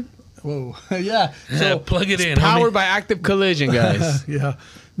Collision. Whoa, yeah. So plug it in. Powered by Active Collision, guys. yeah.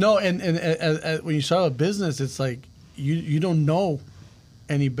 No, and when you start a business, it's like you don't know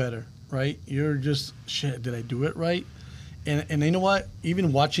any better, right? You're just, shit, did I do it right? And you know what?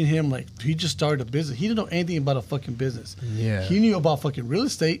 Even watching him, like, he just started a business. He didn't know anything about a fucking business. Yeah. He knew about fucking real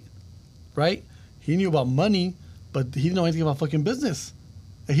estate, right? He knew about money, but he didn't know anything about fucking business.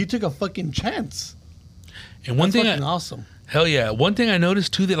 And he took a fucking chance. And one That's thing, fucking awesome. Hell yeah. One thing I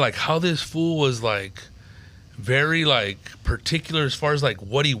noticed too, that like how this fool was like very like particular as far as like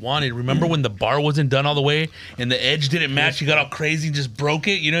what he wanted. Remember when the bar wasn't done all the way and the edge didn't match? He got all crazy, just broke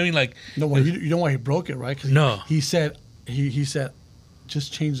it. You know what I mean? Like, No, well, you know why he broke it, right? 'Cause No. He said, he said,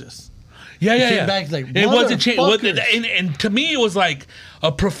 just change this. yeah, He yeah, came yeah. back like, it wasn't changed. motherfuckers. And to me, it was like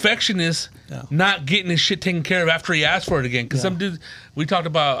a perfectionist not getting his shit taken care of after he asked for it again. Because some dudes, we talked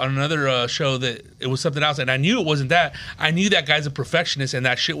about on another show that it was something else, and I knew it wasn't that. I knew that guy's a perfectionist, and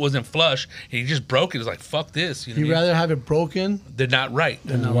that shit wasn't flush, and he just broke it. It was like, fuck this. You know He'd what I mean? rather have it broken. They're not right.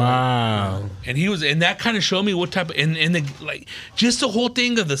 Wow. And he was, and that kind of showed me what type of, and the like, just the whole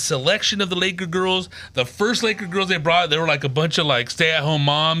thing of the selection of the Laker girls. The first Laker girls they brought, they were like a bunch of like stay-at-home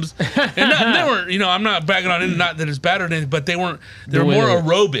moms, and they weren't, I'm not bragging on it, not that it's bad or anything, but they weren't. They were more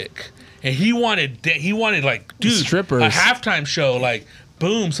aerobic, and he wanted like, dude, strippers. a halftime show, like,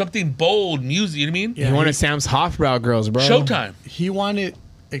 boom, something bold, music. You know what I mean? Yeah. He wanted Sam's Hofbrau girls, bro. Showtime. He wanted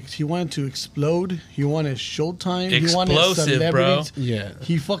to explode. He wanted Showtime. He wanted Explosive, bro. celebrities. Yeah.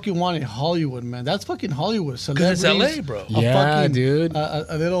 He fucking wanted Hollywood, man. That's fucking Hollywood. Because Celebrities. it's LA, bro. A Yeah, fucking, dude.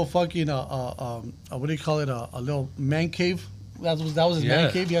 A little fucking what do you call it? A little man cave. That was his Yeah.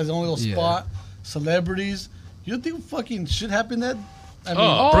 man cave. He has his own little spot. Celebrities. You don't think fucking shit happened that? I mean,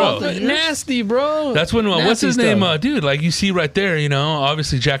 Oh, bro. the years? Nasty, bro. That's when what's Nasty his stuff. name, dude? Like you see right there, you know,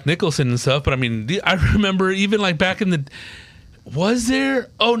 obviously Jack Nicholson and stuff. But I mean, I remember even like back in the. Was there?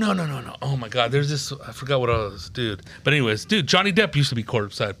 Oh no! Oh my God! There's this. I forgot what I was, dude. But anyways, dude, Johnny Depp used to be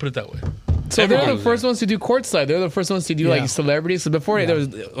courtside. Put it that way. So they're Everybody the first ones to do courtside. They're the first ones to do Yeah. like celebrities. So before there was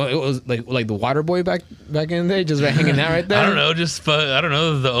it was like the water boy back in the day, just hanging out right there. I don't know. Just I don't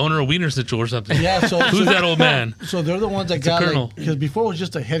know. The owner of Wiener Schnitzel or something. Yeah, so Who's that old man? So they're the ones that a got colonel. because before it was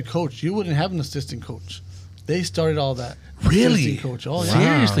just a head coach. You wouldn't have an assistant coach. They started all that. Really? Assistant coach. Oh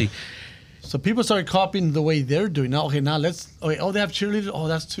yeah. Seriously? So people started copying the way they're doing. Now, okay, now let's. Okay, oh, they have cheerleaders. Oh,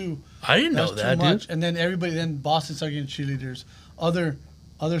 that's too. I didn't know That's that, too much. dude. And then everybody, then Boston started getting cheerleaders. Other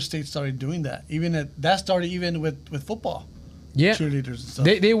states started doing that. That started even with football. Yeah, Cheerleaders and stuff.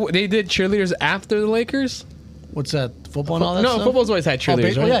 they did cheerleaders after the Lakers. What's that? Football and all that No, stuff? football's always had cheerleaders,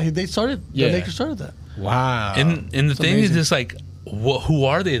 baseball, right? yeah, they started. Yeah. The Lakers started that. Wow. And the thing amazing. is, just like, who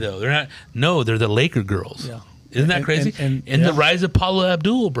are they though? They're not. No, they're the Laker girls. Yeah. Isn't that And- crazy? and- the yeah. rise of Paula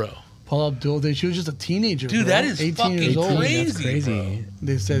Abdul, bro. Paul Abdul, she was just a teenager. Dude, bro. that is 18 fucking years old. crazy. That's crazy.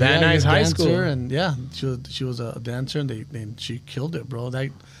 They said Van yeah, Nuys you're a High dancer, School. and yeah, she was a dancer, and she killed it, bro.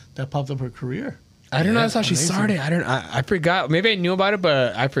 That popped up her career. I don't know. That's how she amazing. started. I forgot. Maybe I knew about it,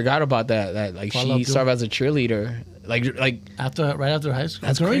 but I forgot about that. That like Paula she Abdul. started as a cheerleader. Like Right after high school.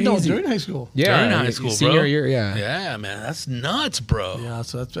 That's during crazy. high school. yeah, During high school, senior bro. year. Yeah. Yeah, man, that's nuts, bro. Yeah,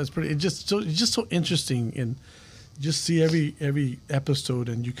 so that's pretty. It's just so interesting, and just see every episode,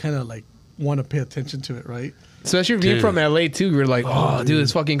 and you kind of like want to pay attention to it, right? Especially being Dude. from LA too. We're like, oh, dude, dude.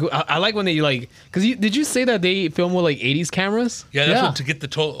 it's fucking cool. I like when they like, cause did you say that they film with like 80s cameras? Yeah, that's Yeah. what, to get the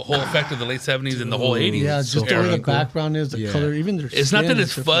whole effect of the late 70s and the whole 80s. Yeah, just the era. way the background is, the Yeah. color, even their. It's not skin that is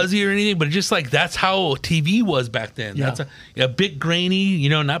it's different. fuzzy or anything, but just like that's how TV was back then. Yeah. That's a bit grainy, you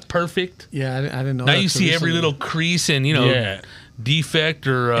know, not perfect. Yeah, I didn't know. Now that you till see every recently. little crease and defect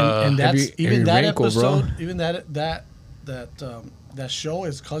or and that's every even that wrinkle, bro. episode, even that show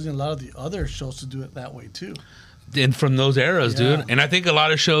is causing a lot of the other shows to do it that way too. and from those eras, Yeah. dude. And I think a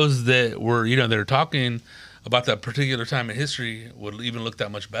lot of shows that were, you know, that are talking about that particular time in history would even look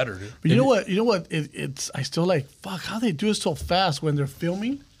that much better, dude. But you know what? It's I still like fuck how they do it so fast when they're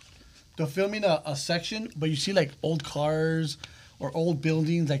filming. They're filming a section, but you see like old cars or old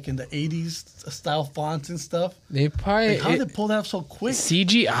buildings like in the 80s style fonts and stuff. They probably Like, how did they pull that up so quick?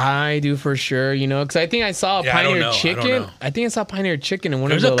 CGI do for sure, you know, because I think I saw Yeah, I don't Pioneer know. I don't Chicken. know. I think I saw Pioneer Chicken in one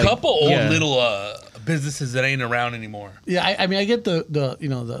There's of a the couple old yeah. little businesses that ain't around anymore. Yeah, I mean I get the you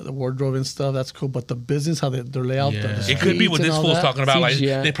know the wardrobe and stuff, that's cool, but the business how their layout, Yeah. the It could be streets what and this all fool's that. talking about. Like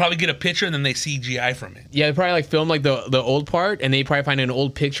CGI. they probably get a picture and then they CGI from it. Yeah, they probably like film like the old part, and they probably find an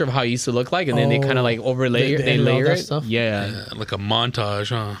old picture of how it used to look like, and then they kind Oh, of like overlay they they edit all layer that it. stuff? Yeah. Like a montage,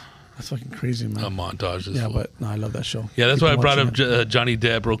 huh? That's fucking crazy, A man. montage. This Yeah, fool. but no, I love that show. Yeah, that's Keep why I brought watching up it. Johnny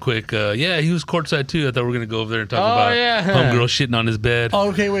Depp real quick. Yeah, he was courtside too. I thought we were gonna go over there and talk Oh, about yeah. homegirl shitting on his bed. Oh,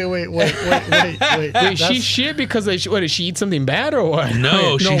 okay, wait. Wait, That's- she shit because what did she eat something bad or what?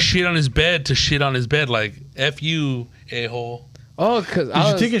 No, she No. shit on his bed to shit on his bed. Like F you, a hole. Oh, because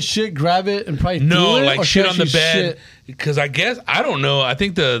Did you take a shit, grab it, and probably No, threw it, like or shit she on the actually bed. shit? Because I guess I don't know. I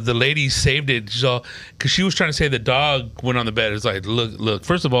think the lady saved it. So because she was trying to say the dog went on the bed. It's like look.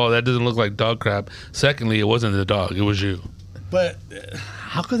 First of all, that doesn't look like dog crap. Secondly, it wasn't the dog. It was you. But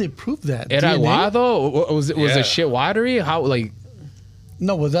how could they prove that? Era DNA? guado? Was Yeah. the shit watery? How like?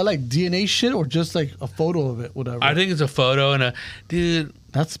 No, was that like DNA shit or just like a photo of it? Whatever. I think it's a photo and a dude.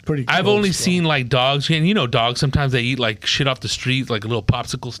 That's pretty. I've gross, only bro. seen like dogs, and you know, dogs sometimes they eat like shit off the street, like a little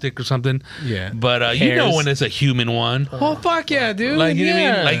popsicle stick or something. Yeah. But you know Hairs. when it's a human one. Oh fuck yeah, dude! Like you know what I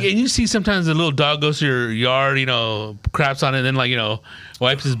yeah. mean? Like and you see sometimes the little dog goes to your yard, you know, craps on it, and then like, you know,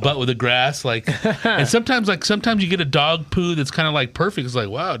 wipes his butt with the grass. Like and sometimes you get a dog poo that's kind of like perfect. It's like,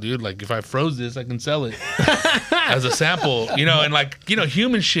 wow, dude, like if I froze this, I can sell it as a sample. You know, and like, you know,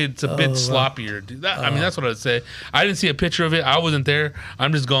 human shit's a bit sloppier. Dude. I mean, that's what I'd say. I didn't see a picture of it. I wasn't there.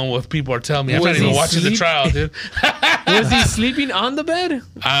 I'm just going with people are telling me. I'm Was not even he watching the sleep- trial, dude. Was he sleeping on the bed?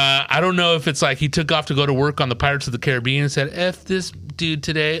 I don't know if it's like he took off to go to work on the Pirates of the Caribbean and said, F this dude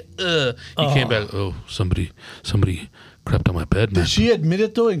today. He came back, oh, somebody crept on my bed, man. Did she admit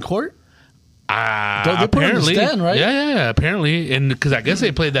it though in court? They put her on the Apparently, stand, right? Yeah, apparently, and because I guess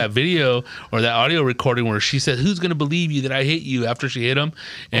they played that video or that audio recording where she said, "Who's gonna believe you that I hit you?" after she hit him,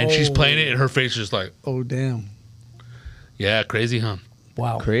 and she's playing it, and her face is just like, Oh damn! "Yeah, crazy, huh?"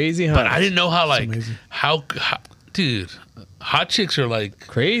 Wow. Crazy, huh? But I didn't know how, like, amazing. how, dude, hot chicks are like.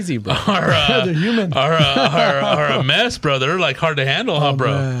 Crazy, bro. They're human. Are a mess, bro. They're like hard to handle, huh, Oh,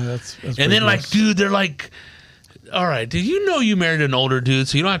 bro? man, that's And pretty then, like, gross. dude, they're like, all right, did you know you married an older dude,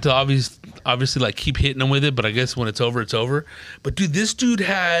 so you don't have to obviously like keep hitting them with it, but I guess when it's over, it's over. But dude, this dude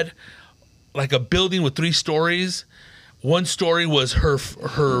had like a building with 3 stories. One story was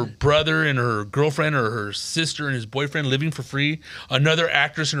her brother and her girlfriend, or her sister and his boyfriend living for free. Another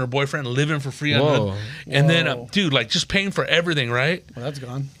actress and her boyfriend living for free. Whoa. And then, dude, like just paying for everything, right? Well, that's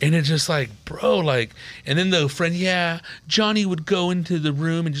gone. And it's just like, bro, like, and then the friend, Johnny would go into the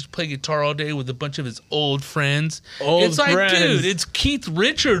room and just play guitar all day with a bunch of his old friends. It's like, friends. dude, it's Keith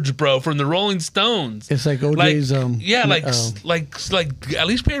Richards, bro, from the Rolling Stones. It's like OJ's. Like at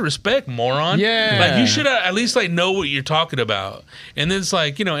least pay respect, moron. Yeah. Like you should at least like know what you're talking about. And then it's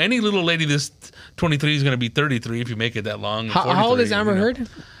like, you know, any little lady this 23 is going to be 33 if you make it that long. How old is Amber Heard?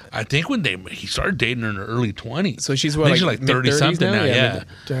 I think when he started dating her in her early 20s. So she's I what, think she's like 30 something now. Yeah.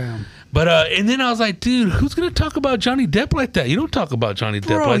 Damn. But and then I was like, dude, who's gonna talk about Johnny Depp like that? You don't talk about Johnny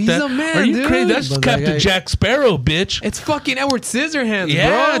Depp like he's that. a man, Are you dude. crazy? That's But that Captain guy- Jack Sparrow, bitch. It's fucking Edward Scissorhands,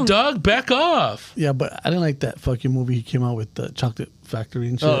 Yeah, bro. dog, back off. Yeah, but I didn't like that fucking movie he came out with, the Chocolate Factory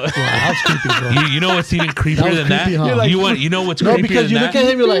and shit. Yeah, that's creepy, bro. You know what's even creepier was than that? creepy, huh? You're like- You know what's No, creepier because than you that? look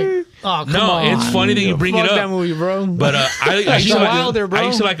at him, you're like, oh, come No, on. it's funny that you bring Fuck it up. that movie, bro. But I used to Wilder, bro. I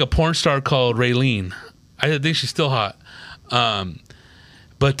used to like a porn star called Raylene. I think she's still hot.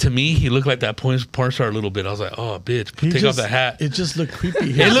 But to me, he looked like that porn star a little bit. I was like, oh, bitch, take off the hat. It just looked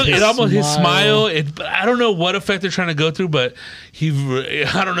creepy. It almost his smile. I don't know what effect they're trying to go through, but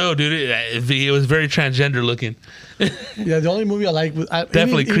I don't know, dude. It was very transgender looking. Yeah, the only movie I like was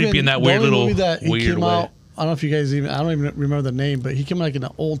Definitely creepy in that weird little movie that he weird came way. out. I don't know if you guys I don't even remember the name, but he came out like in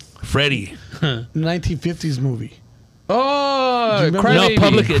an old Freddy. 1950s movie. Oh, Do you remember- Crybaby. No,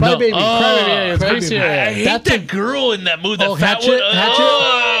 Public. No. Crybaby. Oh, Crybaby, yeah, it's Crybaby. pretty serious. I hate That's that girl in that movie. That Oh, fat Hatchet? one. Hatchet?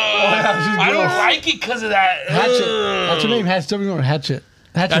 Oh, yeah, she's I don't gross. like it because of that. Hatchet. Ugh. That's her name. Hatchet.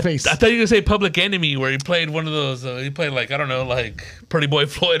 Hatchet Face. I thought you were gonna say Public Enemy, where he played one of those. He played like, I don't know, like Pretty Boy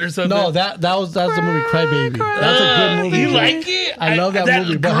Floyd or something. No, that's the movie Crybaby. That's a good movie. You bro. like it? I love that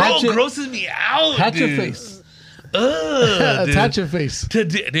movie. But Girl Hatchet, grosses me out. Hatchet dude. Face. Ugh, It's dude. Hatchet Face.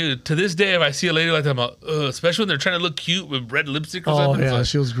 Dude, to this day, if I see a lady like that, I'm like, especially when they're trying to look cute with red lipstick or Oh something. it's yeah, like,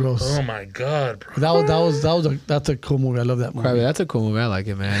 she was gross. oh my god, bro. That's a cool movie. I love that movie. Crybaby, that's a cool movie. I like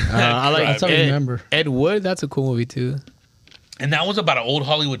it, man. I like That's how I remember. Ed Wood. That's a cool movie too. And that was about an old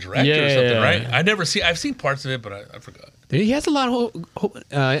Hollywood director or something, right? I've seen parts of it, but I forgot. Dude, he has a lot of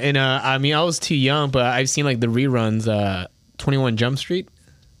I mean, I was too young, but I've seen like the reruns. 21 Jump Street.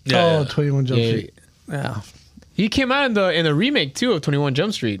 Yeah, 21 Jump Yeah. Street. Yeah. He came out in the remake too of 21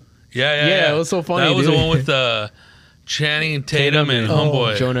 Jump Street. yeah. it was so funny, That was dude. the one with Channing Tatum and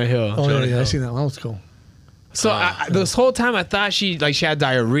Homeboy. Jonah Hill. Oh Jonah yeah, I Hill. seen that one. That was cool. So this whole time I thought she had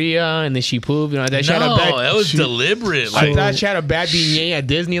diarrhea and then she pooped. You know, that she had a No, bad. that was deliberate. I Like, thought she had a bad beignet at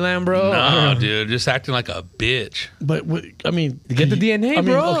Disneyland, bro. no, dude, just acting like a bitch. But I mean, Get the DNA,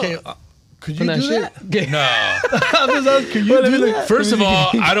 bro. Okay, could you From that do shit. that? No. Could you do that? First of all,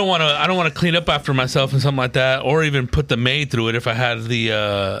 I don't want to clean up after myself and something like that, or even put the maid through it if I had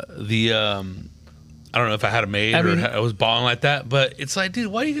I don't know if I had a maid I mean- or I was balling like that. But it's like, dude,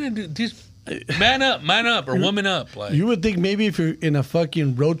 why are you gonna do? Just man up, or woman up. Like, You would think maybe if you're in a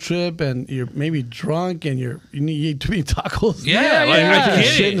fucking road trip and you're maybe drunk and you eat too many tacos. Yeah, like, I and get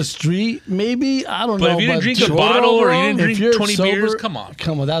shit it. in the street. Maybe I don't But know. if you didn't drink a Chorro, bottle or bro, you didn't if drink you're 20 beers, come on.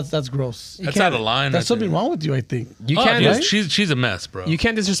 that's gross. that's out of line. There's right something there. wrong with you. I think. You Oh, can't. dude, she's a mess, bro. You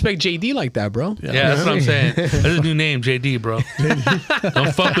can't disrespect JD like that, bro. Yeah, that's what I'm saying. That's his new name, JD, bro.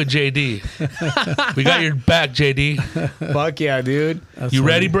 Don't fuck with JD. We got your back, JD. Fuck yeah, dude. That's You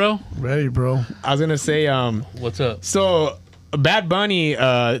funny. ready, bro? Ready, bro. I was gonna say, What's up? so Bad Bunny,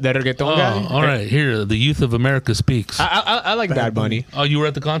 that reggaeton guy. Oh, all right. Here, the youth of America speaks. I like Bad Bunny. Oh, you were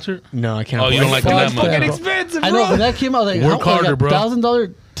at the concert? No, I can't. Oh, you don't like Fuck, him that it's much? fucking Bro. expensive, I bro. know when that came out, like Work harder, bro.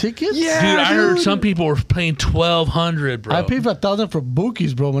 $1,000 tickets. Yeah. Dude, I heard dude. some people were paying $1,200, bro. I paid for $1,000 for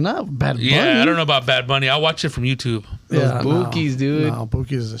Bookies, bro. But not Bad Bunny. Yeah, I don't know about Bad Bunny. I watched it from YouTube. Those Yeah, Bookies, dude. No,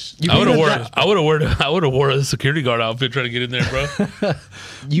 Bookies is a You I would have paid wore a security guard outfit trying to get in there, bro.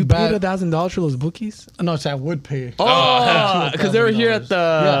 You Bad- paid $1,000 for those Bookies? No, so I would pay. Oh, because they were here at the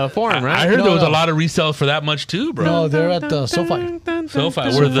Yeah. forum, right? I heard No, there was no. a lot of resales for that much too, bro. No, they're at the SoFi. SoFi,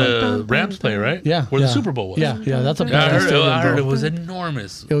 where the Rams play, right? Yeah, where yeah. the Super Bowl was. Yeah, that's a Yeah, I bad heard, stadium, I heard bro. it was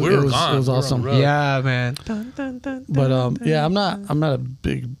enormous. It was- we were it was- gone. it was We were on awesome. the road. Yeah, man. But yeah, I'm not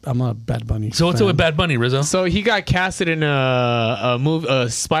a Bad Bunny. So what's fan. up with Bad Bunny, Rizzo? So he got casted in a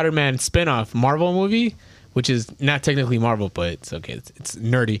Spider-Man spin-off Marvel movie, which is not technically Marvel, but it's okay. It's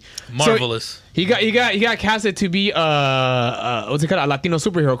nerdy. Marvelous. So he got casted to be what's it called? A Latino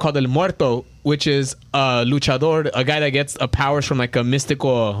superhero called El Muerto, which is a luchador, a guy that gets powers from like a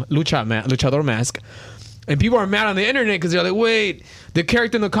mystical luchador mask. And people are mad on the internet because they're like, wait, the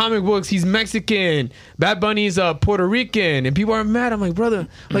character in the comic books, he's Mexican. Bad Bunny's Puerto Rican. And people are mad. I'm like, brother,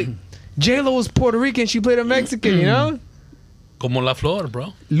 like, J-Lo was Puerto Rican. She played a Mexican, you know? Como la flor,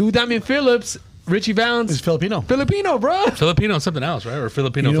 bro. Lou Diamond Phillips, Richie Valens. It's Filipino. Filipino, bro. Filipino is something else, right? Or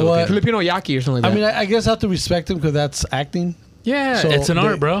Filipino, You know what? Filipino Yaki or something like that. I mean, I guess I have to respect him because that's acting. yeah. So It's an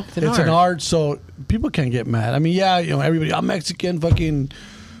art, bro. It's an art, so people can't get mad. I mean, yeah, you know, everybody, I'm Mexican, fucking,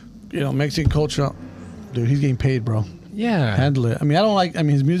 you know, Mexican culture. Dude, he's getting paid, bro. yeah. Handle it. I mean, I don't like, I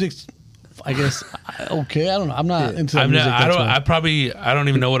mean, his music's, I guess, okay. I don't know. I'm not into that music. I that's don't. why. I don't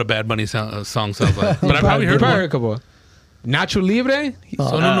even know what a Bad Bunny song sounds like. But I probably You heard probably one. heard a couple. Nacho Libre.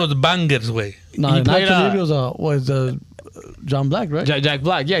 Son unos bangers, way. No, he played, Nacho Libre was John Black, right? Jack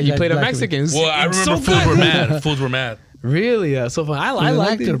Black. Yeah, he Jack played a Black. Mexican. Well, I It's remember so Fools good. Were Mad. Fools Were Mad. Really? Yeah, so fun. I He's an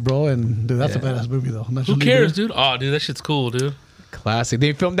like actor, it. bro, and dude, that's a Yeah. badass movie, though. Nacho Who Libre. cares, dude? Oh, dude, that shit's cool, dude. Classic.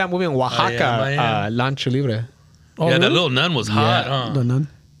 They filmed that movie in Oaxaca. yeah. Nacho Libre. Oh, Yeah, that really? little nun was hot, huh? The nun.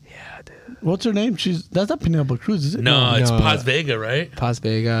 Yeah, dude. What's her name? That's not Penelope Cruz, is it? No, it's No. Paz Vega, right? Paz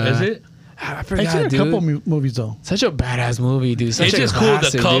Vega. Is it? I I've forgot, seen a dude. couple movies, though. Such a badass movie, dude. Such It's a just cool.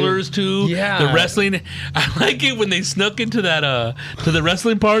 classic, The dude. colors too. Yeah. The wrestling. I like it when they snuck into that to the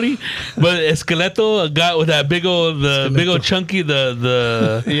wrestling party, but Esqueleto got with that big old chunky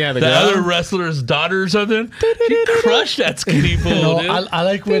the Yeah, the the girl. other wrestler's daughter or something. She crushed that skinny fool, No, dude. I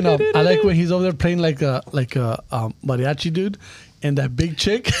like when he's over there playing like a mariachi dude, and that big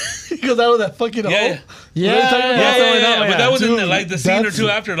chick he goes out of that fucking hole. Yeah. Yeah, You know what I'm talking about? Yeah. But that was in Dude, the, like the scene or that's- two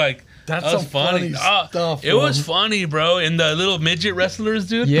after, like. that's That was some funny. funny stuff, It bro. was funny, bro. And the little midget wrestlers,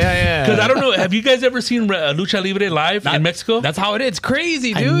 dude. Yeah. Because I don't know. Have you guys ever seen Lucha Libre live in Mexico? That's how it is.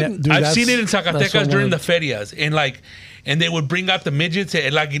 Crazy, I dude. ne- dude, I've that's- seen it in that's Zacatecas so during the wild. ferias, and they would bring out the midgets,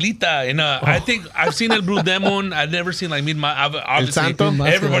 El Aguilita, and I think I've seen El Blue Demon. I've never seen like obviously Santo?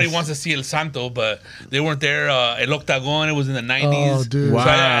 everybody wants to see El Santo, but they weren't there. El Octagon, it was in the 90s. Oh, dude. So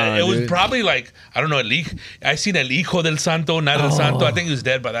Wow, it was dude. probably like I don't know. I seen El Hijo del Santo, not El Santo. I think he was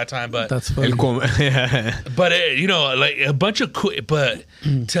dead by that time, but That's funny. Yeah. but you know, like a bunch of cool. But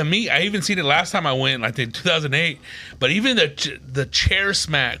to me, I even seen it last time I went, I think 2008. But even the chair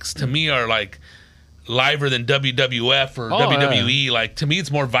smacks to me are like liver than WWF or WWE. Like to me,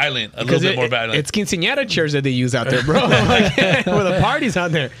 it's more violent, a little bit more violent. It's quinceañera chairs that they use out there, bro. Like, for the parties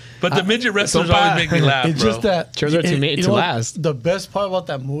out there. But the midget wrestlers so always make me laugh, It's bro. just that Chairs are made you to know what? last. The best part about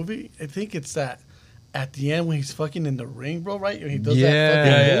that movie, I think it's that at the end when he's fucking in the ring, bro, right? When he does that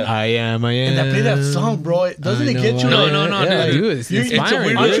fucking Yeah. move. I am. And they play that song, bro. Doesn't I it know get you? I No, like, no, no, yeah, dude. dude. It's You-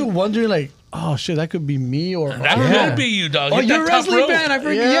 inspiring. Aren't dude. you wondering like, oh shit, that could be me or That Yeah. could be you, dog. Oh, Hit you're a that top wrestling rope. fan. I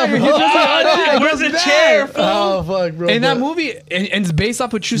forget. Yeah, Yeah, bro. you're just like, Oh, oh, dude, where's the chair, fool? Oh fuck, bro. And that but- movie, and it's based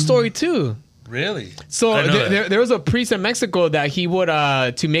off a true story too. Really? So I know that. there was a priest in Mexico that he would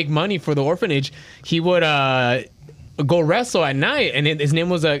to make money for the orphanage. He would go wrestle at night, and his name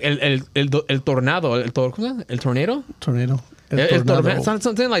was el tornado, ¿cómo se llama? El tornado. tornado. El Tornado. tornado,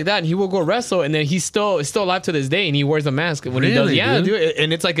 something like that. And he will go wrestle, and then he's still alive to this day, and he wears a mask when he does. Really, Yeah, dude? dude.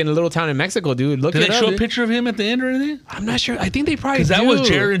 And it's like in a little town in Mexico, dude. Look Did it they up, show a dude. picture of him at the end or anything? I'm not sure. I think they probably Because that do. was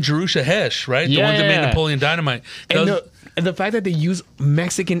Jared and Jerusha Hesh, right? The ones that made Yeah. Napoleon Dynamite. That And was- and the fact that they use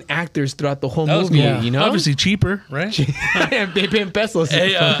Mexican actors throughout the whole that was movie, cool. you know, Obviously cheaper, right? they pay in pesos.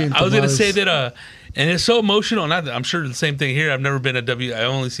 Hey, Fucking I was gonna tamales. say that, and it's so emotional. Not that I'm sure the same thing here. I've never been a I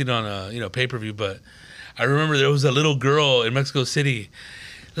only seen it on a pay per view, but I remember there was a little girl in Mexico City.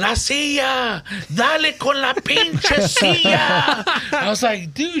 La silla, dale con la pinche silla. I was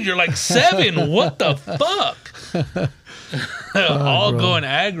like, dude, you're like 7. What the fuck? All bro. going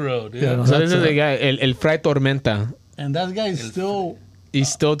aggro, dude. Yeah, no, So that's this is a- the guy, el Fray Tormenta. And that guy is still. He's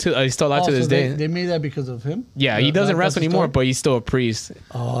still alive to so this they, day. They made that because of him. Yeah, he doesn't That's wrestle the anymore, story? but he's still a priest.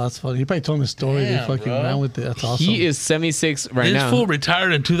 Oh, that's funny. He probably told me a story. Damn, they fucking bro. ran with it. That's awesome. He is 76 right This now. fool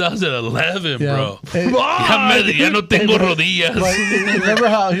retired in 2011, Yeah. bro. Hey, Ya no tengo rodillas. But remember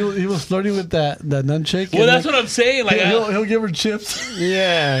how he was flirting with that nun chick? Well, And that's like, what I'm saying. Like, he'll give her chips.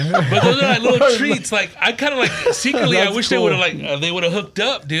 Yeah. but those are like little treats. Like, I kind of like secretly, I That's wish cool. they would have they would have hooked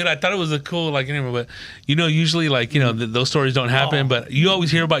up, dude. I thought it was a cool but usually like those stories don't happen. But you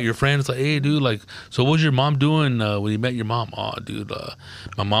always hear about your friends like, hey, dude, like, so what was your mom doing when you met your mom? Oh, dude,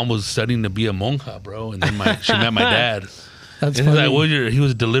 my mom was studying to be a monja, bro, and then she met my dad. That's And he's like, funny. he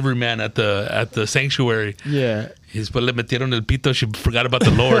was a delivery man at the sanctuary. Yeah. Después le metieron el pito. She forgot about the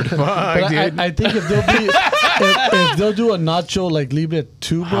Lord. But I think if they'll be if they'll do a Nacho like Libre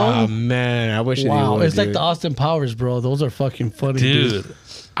 2, bro. Oh man, I wish wow, they would. it's like dude. the Austin Powers, bro. Those are fucking funny, dude.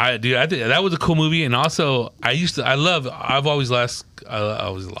 Dude, I think that was a cool movie, and also I've always lost. I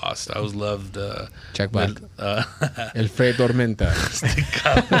always loved Check back. uh, El Fray Tormenta.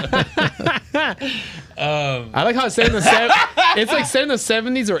 I like how it's set in the it's like set in the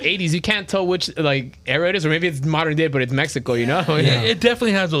 70s or 80s. You can't tell which like era it is, or maybe it's modern day, but it's Mexico. You know? It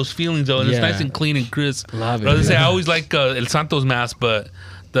definitely has those feelings though, and it's Yeah. nice and clean and crisp. Love it, I was gonna say dude. I always like El Santos mask, but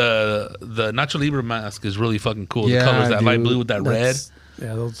the Nacho Libre mask is really fucking cool. The Yeah, colors, that light dude. blue with that red. That's-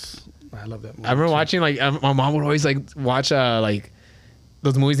 Yeah, those. I love that movie. I remember too. watching like my mom would always like watch like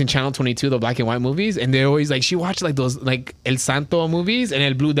those movies in Channel 22, the black and white movies, and they always like she watched like those like El Santo movies and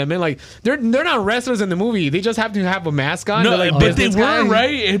El Blue Demon. Like they're not wrestlers in the movie. They just have to have a mask on. No, They're, like, but they business were guys.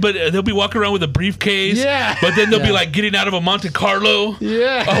 right. But they'll be walking around with a briefcase. Yeah. But then they'll be Yeah. like getting out of a Monte Carlo.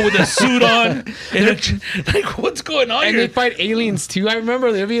 Yeah. With a suit on. And like, what's going on And here? they fight aliens too. I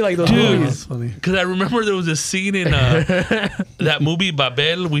remember there'd be like those Dude. Oh, movies. that's funny. Because I remember there was a scene in that movie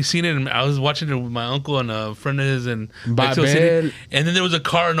Babel. We seen it, and I was watching it with my uncle and a friend of his in Mexico Babel. City. And then there was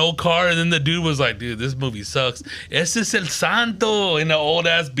an old car, and then the dude was like, "Dude, this movie sucks." Ese es El Santo in an old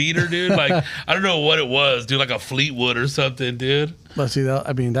ass beater, dude. Like I don't know what it was, dude, like a Fleetwood or something, dude. But see, that,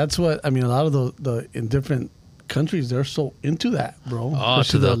 I mean, that's what I mean. A lot of the in different countries, they're so into that, bro. Oh,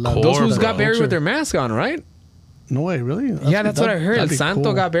 Especially to the core, Those fools bro. got buried with their mask on, right? No way, really? Yeah, that's what I heard. El that'd be Santo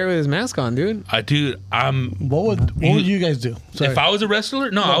cool. got buried with his mask on, dude. What would you guys do? Sorry. If I was a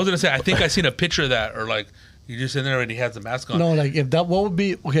wrestler, no, I was gonna say I think I seen a picture of that, or like you just in there and he has the mask on. No, like if that, what would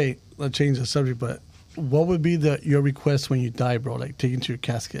be? Okay, let's change the subject. But what would be your request when you die, bro? Like taken to your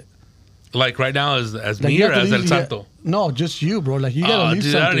casket. Like right now, as Like me you or have to as El leave- Santo. No, just you, bro. Like you gotta leave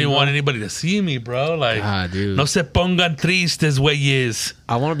Dude, something. I don't even bro. want anybody to see me, bro. Like, Dude. no se pongan tristes, güeyes.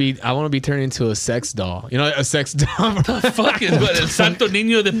 I want to be turned into a sex doll. You know, a sex doll. Fuck is what El Santo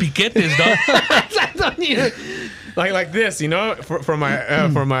Niño de Piquetes, dog. like this, you know, for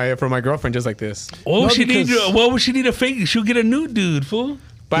my girlfriend, just like this. Oh, No, she need because- what would she need a fake? She'll get a new dude, fool.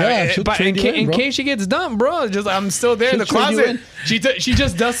 But, Yeah, she'll but trade you in, bro. case she gets dumped, bro, just I'm still there in the She'll trade you closet. She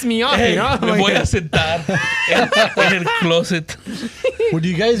just dusts me off, you know. Me voy a sentar en el closet. Would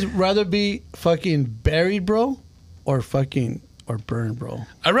you guys rather be fucking buried, bro, or burned, bro?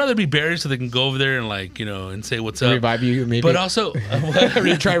 I'd rather be buried so they can go over there and like and say what's up. Revive you, maybe. But also,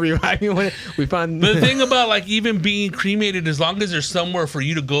 Try revive you when we found. But the thing about like even being cremated, as long as there's somewhere for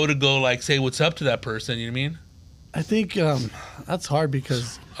you to go like say what's up to that person, you know what I mean? I think that's hard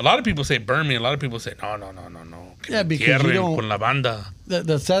because A lot of people say burn me. A lot of people say no. Que Yeah, me because you entierren don't- con la banda.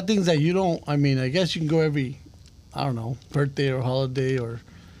 the sad things that you don't. I mean, I guess you can go every, I don't know, birthday or holiday or.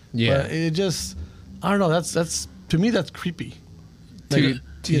 Yeah. But it just, I don't know. That's to me that's creepy. to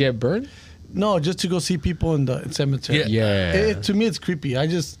get burned. No, just to go see people in the cemetery. Yeah. Yeah. To me, it's creepy.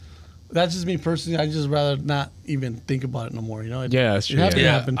 That's just me personally. I just rather not even think about it no more. You know. Yeah, that's true, It happened,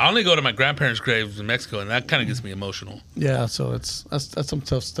 Yeah, happened. I only go to my grandparents' graves in Mexico, and that kind of gets me emotional. Yeah. So that's some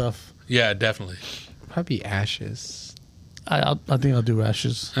tough stuff. Yeah, definitely. Probably ashes. I think I'll do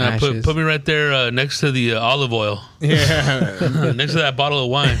ashes. Ashes. Put me right there next to the olive oil, Yeah. next to that bottle of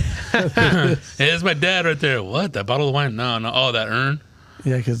wine. Hey, that's my dad right there. What? That bottle of wine? No. Oh, that urn.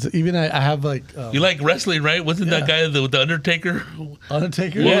 Yeah, because even I have like You like wrestling, right? Wasn't that Yeah. guy with the Undertaker?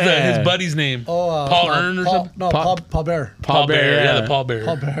 Undertaker. What was that? Yeah. His buddy's name? Oh, Paul Ern or something? No, Paul- Paul Bear. Paul Bear. Yeah, the Paul Bear.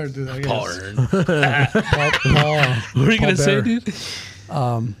 Paul Bear, dude. I Paul guess. Ern. Paul. What were you Paul gonna say, Bear. dude?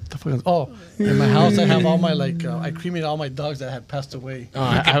 The fuck is- oh, in my house I have all my I cremated all my dogs that had passed away.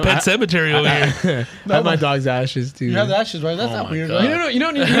 Pet Cemetery over here. I have my dog's ashes too. You have the ashes, right? That's Oh not my weird, God. right? You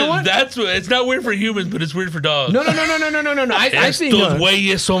know what? That's what. It's not weird for humans, but it's weird for dogs. No. I actually Estos no.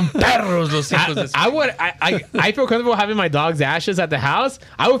 güeyes son perros, los hijos de. I feel comfortable having my dog's ashes at the house.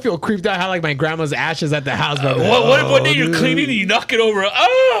 I would feel creeped out how like my grandma's ashes at the house. But What if one day you're cleaning and you knock it over?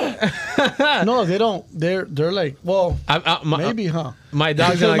 Ah! No, they don't. They're like, well, maybe, huh? my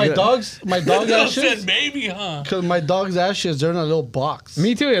dog's Because like my dog I ashes. said maybe, huh? Because my dog's ashes, they're in a little box.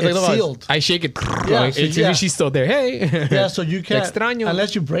 Me too. It's, like, It's sealed. I shake it. Yeah, Like, so it's, yeah. she's still there. Hey. Yeah, so you can't Extraño.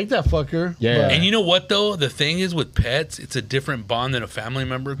 unless you break that fucker. Yeah. but- And you know what though? The thing is with pets, it's a different bond than a family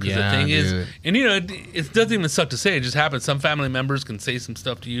member. Because Yeah, the thing dude. is, and it doesn't even suck to say. It just happens. Some family members can say some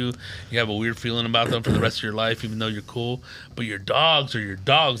stuff to you. You have a weird feeling about them for the rest of your life, even though you're cool. But your dogs are your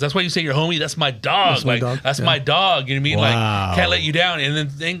dogs. That's why you say your homie. That's my dog. That's my like dog, that's yeah. my dog. You know what I mean? Wow. Like can't let you down. And then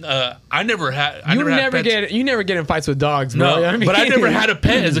the thing, I never had pets. You never get in fights with dogs, bro. No, You know what I mean? but I never had a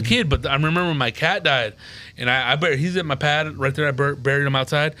pet as a kid. But I remember when my cat died, and I buried. He's at my pad right there. I buried him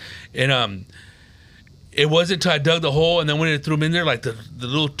outside, and it wasn't until I dug the hole and then when it threw him in there, like the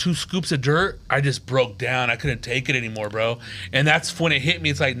little 2 scoops of dirt, I just broke down. I couldn't take it anymore, bro. And that's when it hit me.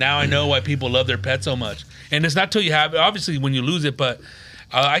 It's like now I know why people love their pets so much. And it's not till you have it. Obviously, when you lose it, but.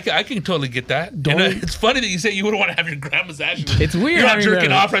 I can totally get that. And, it's funny that you say you wouldn't want to have your grandma's ashes. It's weird You're not having jerking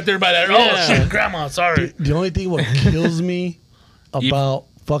grandma. off right there by that. Yeah. Oh, shit, grandma, sorry. The only thing what kills me about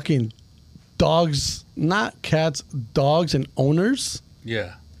fucking dogs, not cats, dogs and owners,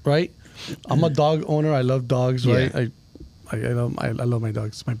 Yeah. right? I'm a dog owner. I love dogs, Yeah. right? I love my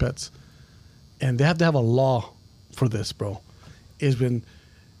dogs, my pets. And they have to have a law for this, bro. Is when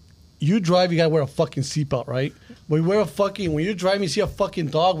you drive, you gotta wear a fucking seatbelt, right? When you're driving, you see a fucking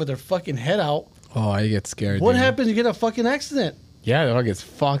dog with their fucking head out. Oh, I get scared. What dude. happens? You get a fucking accident. Yeah, the dog gets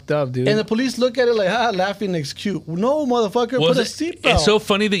fucked up, dude. And the police look at it like, laughing, like, it's cute. No, motherfucker, put a seatbelt. It's so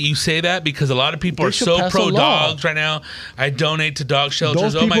funny that you say that because a lot of people They are should so pass a pro law. dogs right now. I donate to dog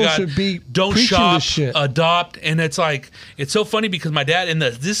shelters. Those Oh my people God. should be Don't preaching shop, this shit. adopt. And it's like, it's so funny because my dad,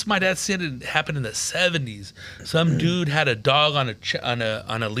 my dad said it happened in the 70s. Some dude had a dog on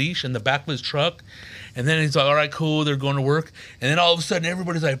a leash in the back of his truck. And then he's like, all right, cool, they're going to work. And then all of a sudden,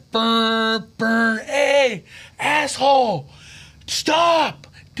 everybody's like, burn, hey, asshole, stop.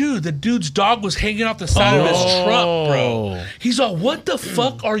 Dude, the dude's dog was hanging off the side of his truck, bro. He's like, what the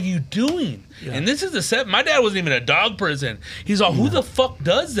fuck are you doing? Yeah. And this is the set. My dad wasn't even a dog person. He's like, who the fuck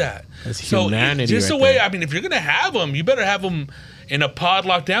does that? That's humanity. Just right the way, there. I mean, if you're going to have them, you better have them in a pod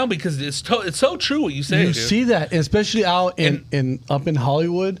locked down because it's so true what you say. You dude. see that, especially out up in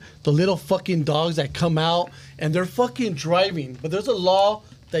Hollywood, the little fucking dogs that come out and they're fucking driving. But there's a law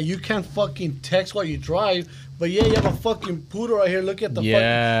that you can't fucking text while you drive. But yeah, you have a fucking poodle right here. Look at the fucking.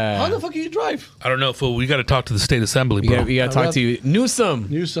 How the fuck can you drive? I don't know, fool. We got to talk to the state assembly, bro. You gotta talk to Newsom.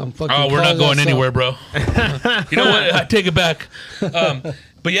 Newsom. Fucking. Oh, we're not going anywhere, bro. You know what? I take it back.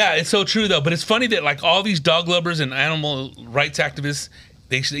 But yeah, it's so true though. But it's funny that like all these dog lovers and animal rights activists,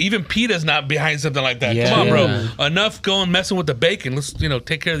 even PETA's not behind something like that. Yeah. Come on, bro. Enough going messing with the bacon. Let's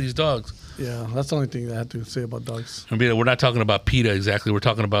take care of these dogs. Yeah, that's the only thing I have to say about dogs. I mean, we're not talking about PETA exactly. We're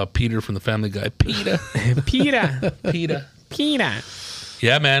talking about Peter from the Family Guy. PETA. PETA.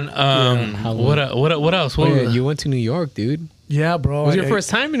 Yeah, man. What else? Oh, yeah, you went to New York, dude. Yeah, bro. Was it your first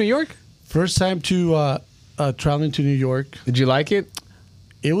time in New York? First time to traveling to New York. Did you like it?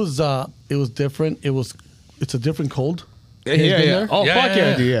 It was different. It's a different cold. Yeah. There? Oh, Yeah, fuck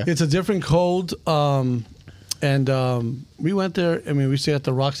yeah, dude. Yeah. It's a different cold. And we went there. I mean, we stayed at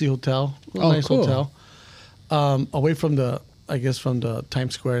the Roxy Hotel. Nice cool. hotel. Away from the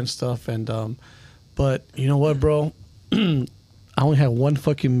Times Square and stuff. And but you know what, bro? I only had one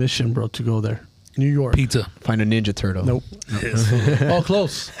fucking mission, bro, to go there. New York. Pizza. Find a Ninja Turtle. Nope. Oh,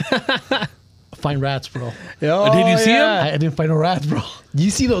 close. Find rats, bro. Oh, Did you see him? I didn't find no rats, bro. You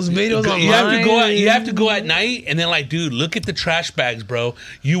see those videos online? You have to go out. You have to go at night, and then like, dude, look at the trash bags, bro.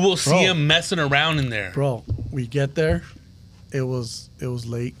 You will see Bro. them messing around in there. Bro, we get there. It was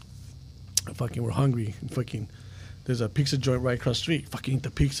late. We're hungry. There's a pizza joint right across the street. Fucking eat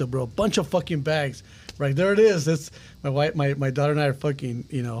the pizza, bro. Bunch of fucking bags. Right there it is. That's my wife, my daughter and I are fucking,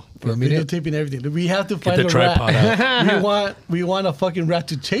 we're videotaping everything. We have to find the a tripod rat. we want a fucking rat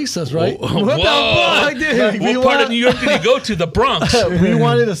to chase us, right? What the fuck, dude? What part of New York did you go to? The Bronx. We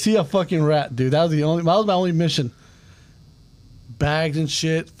wanted to see a fucking rat, dude. That was my only mission. Bags and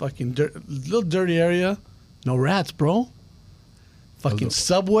shit. Fucking little dirty area. No rats, bro. Fucking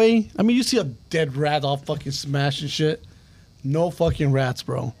Subway. I mean, you see a dead rat all fucking smashed and shit. No fucking rats,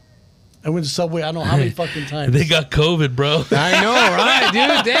 bro. I went to Subway, I don't know how many fucking times. They got COVID, bro. I know, right,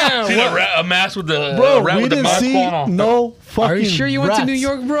 dude? Damn. Seen a mask with the Bro, rat we with the didn't mask see on. no fucking Are you sure you went to rats. New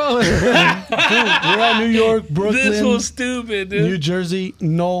York, bro? Dude, we're at New York, Brooklyn, This was stupid, dude. New Jersey.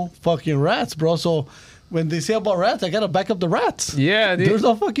 No fucking rats, bro. So when they say about rats, I gotta back up the rats. Yeah, dude. There's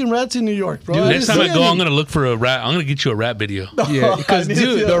no fucking rats in New York, bro. Dude, next time I go, I'm going gonna look for a rat. I'm gonna get you a rat video. Yeah, because I need to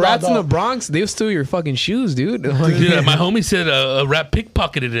dude, see the a rats in rat the dog. Bronx, they'll steal your fucking shoes, dude. Dude, my homie said a rat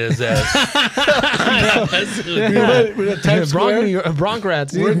pickpocketed his ass. We're at Times Square. Bronx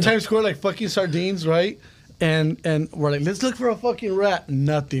rats, We're in dude. Times Square like fucking sardines, right? And we're like, let's look for a fucking rat.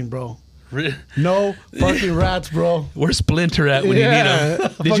 Nothing, bro. No fucking rats, bro. Where's Splinter at when you need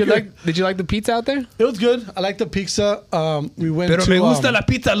him? Did you like the pizza out there? It was good. I like the pizza. We went Pero to me gusta la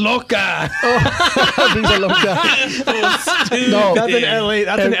pizza loca. pizza loca. No, That's an LA.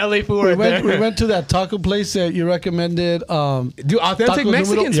 That's an LA food right there. we went to that taco place that you recommended. Dude, authentic Tacos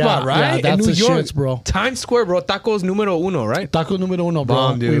Mexican numero- spot, yeah, right? yeah, that's in New the York, shits, bro. Times Square, bro. Tacos numero uno, right? Taco numero uno, bro.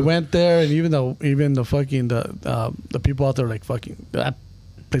 Bomb, dude. We went there, and even the fucking the people out there like fucking that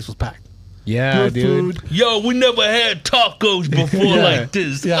place was packed. Yeah, Good dude. food. Yo, we never had tacos before Yeah. like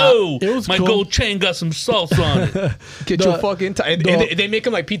this. Yeah, Oh, it was my cool. gold chain got some sauce on it. Get The- your fucking and they make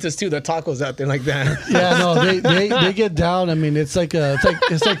them like pizzas too. The tacos out there like that. Yeah, no, they get down. I mean, it's like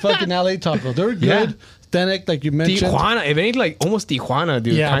fucking LA tacos. They're good. Yeah. Authentic, like you mentioned. Tijuana, if ain't like almost Tijuana,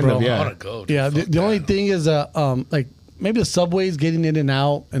 dude. Yeah, kind bro. of, I yeah. wanna go. Dude. Yeah, the only thing is like maybe the subways, getting in and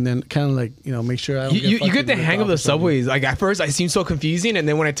out, and then kind of like make sure I don't You fucking get the ripped hang of off the or something. subways. Like at first, I seemed so confusing, and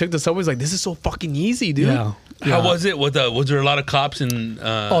then when I took the subways, like this is so fucking easy, dude. Yeah. How was it? Was there a lot of cops in?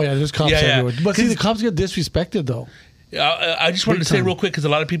 Oh yeah, there's cops everywhere. But see, the cops get disrespected though. I just wanted Big to say time. real quick because a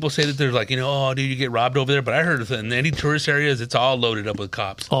lot of people say that there's like oh dude, you get robbed over there. But I heard in any tourist areas, it's all loaded up with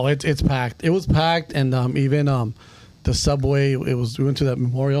cops. Oh, it's packed. It was packed, and even the subway. We went to that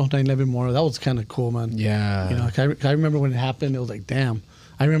memorial, 9/11 memorial. That was kind of cool, man. Yeah. I remember when it happened. It was like, damn.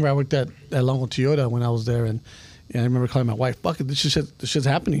 I remember I worked at Longo Toyota when I was there, and I remember calling my wife, "Fuck it, this shit's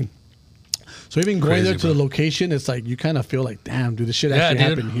happening." So even going Crazy, there to bro. the location, it's like you kind of feel like, damn, dude, this shit actually dude.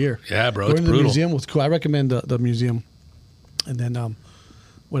 happened here. Yeah, bro, Going it's to the brutal. museum was cool. I recommend the museum. And then,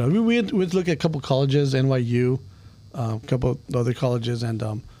 we went to look at a couple colleges, NYU, a couple other colleges, and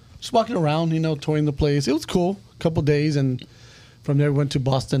just walking around, touring the place. It was cool. A couple days, and from there we went to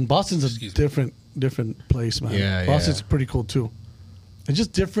Boston. Boston's a different place, man. Yeah, Boston's pretty cool too. It's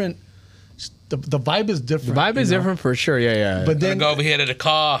just different. The vibe is different. The vibe is different for sure. Yeah. But then, Go over here to the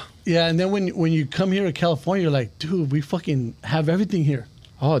car. yeah, and then when you come here to California, you're like, dude, we fucking have everything here.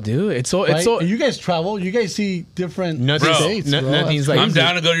 oh, dude, it's so Right? it's so. And you guys travel. You guys see different Nothing- states. no- bro. nothing's That's like- I'm crazy.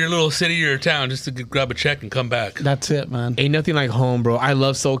 down to go to your little city or town just to grab a check and come back. That's it, man. Ain't nothing like home, bro. I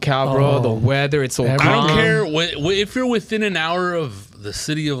love SoCal, bro. Oh. The weather, it's so I I calm. don't care if you're within an hour of the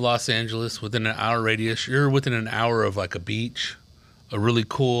city of Los Angeles, within an hour radius. You're within an hour of like a beach, a really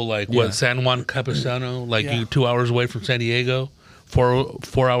cool San Juan Capistrano, Yeah. you 2 hours away from San Diego,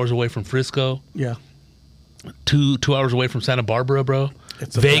 4 hours away from Frisco, Yeah. 2 hours away from Santa Barbara, bro.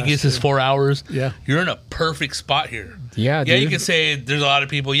 It's the Vegas best, is dude. 4 hours. Yeah. You're in a perfect spot here. Yeah, Yeah, you dude. can say there's a lot of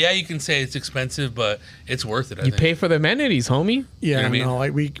people. Yeah, you can say it's expensive, but it's worth it. I You think. pay for the amenities, homie. Yeah, what I mean? no,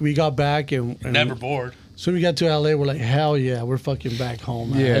 like we got back and Never bored. So we got to LA, we're like, hell yeah, we're fucking back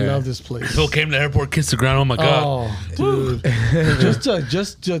home. Man. I Yeah. love this place. Phil came to the airport, kissed the ground. Oh my god. Oh, dude,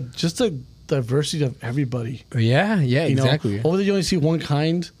 just a diversity of everybody. Yeah, You know, exactly. over there you only see one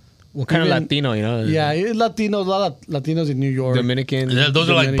kind. What kind even- of Latino, Yeah, Latinos, a lot of Latinos in New York. Dominican, Yeah, those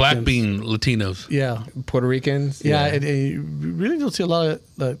are like black Dominicans. bean Latinos. Yeah, Puerto Ricans. yeah, and you really don't see a lot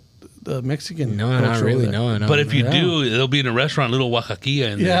of the Mexican. No, not culture really. over there. No. But if you Yeah. do, it'll be in a restaurant, little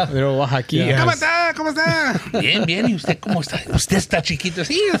Oaxaquilla. In Yeah. Little Oaxaquillas. Yeah. ¿Cómo está? ¿Cómo está? Bien, bien. ¿Y usted cómo está? Usted está chiquito.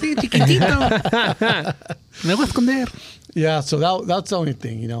 Sí, sí, chiquitito. Me voy a esconder. Yeah, so that's the only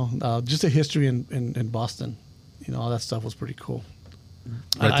thing, just the history in Boston. All that stuff was pretty cool.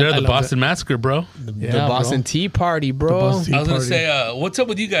 Right there, I the loved Boston Massacre, bro. The Yeah, Boston bro. Tea Party, bro. The Boston I was going Party. to say, what's up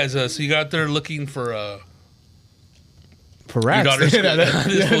with you guys? So you got out there looking for For rats. Your daughter's school. Yeah,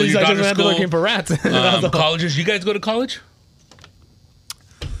 Your these guys daughter's just school. looking for rats. colleges. You guys go to college?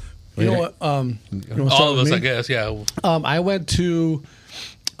 You know what? You wanna start All of with us, me? I guess. Yeah. I went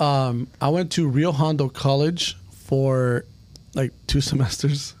to Rio Hondo College for like 2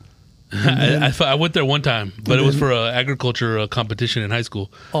 semesters. I went there one time, but it was for an agriculture competition in high school.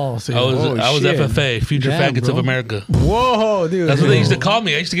 Oh, so I was shit. FFA, Future Damn, Faggots bro. of America. Whoa, dude. That's what they used to call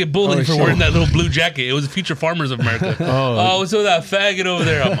me. I used to get bullied Oh, for shit. wearing that little blue jacket. It was the Future Farmers of America. Oh. What's with that faggot over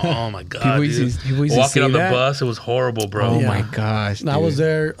there? Oh my god, People used to- dude. people used to Walking say on the that? bus, it was horrible, bro. Oh Yeah. my gosh. And I was dude.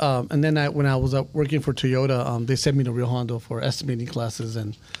 there, and then when I was working for Toyota, they sent me to Rio Hondo for estimating classes,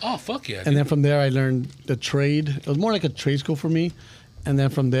 and Oh fuck yeah. then from there I learned the trade. It was more like a trade school for me, and then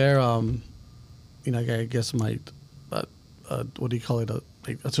from there, I guess my, what do you call it,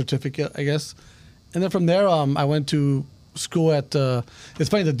 a certificate, I guess, and then from there, I went to school at. It's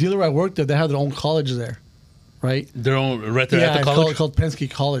funny, the dealer I worked at, they had their own college there, right? They're on right there Yeah, at the it's college. called Penske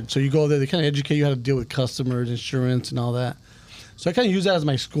College. So you go there, they kind of educate you how to deal with customers, insurance, and all that. So I kind of use that as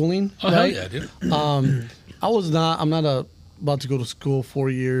my schooling, Oh hell right? yeah, dude. I'm not about to go to school 4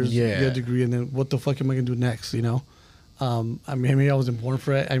 years, Yeah. get a degree, and then what the fuck am I gonna do next? Maybe I wasn't born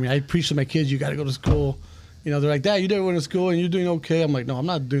for it. I preach to my kids, you got to go to school. They're like, Dad, you never went to school and you're doing okay. I'm like, no, I'm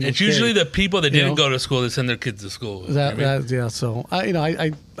not doing. It's okay. usually the people that You didn't know? go to school that send their kids to school. You know that, what I mean? that yeah. So I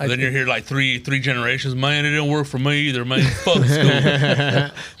Then you're here like three generations. Man, it didn't work for me either. Man, fuck school.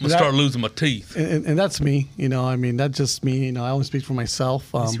 I'm gonna start losing my teeth. and that's me. That's just me. I only speak for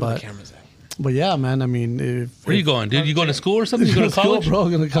myself. Let's see where the But camera's at. but yeah, man. If Where you going, dude? You going to school or something? You go going to college? bro?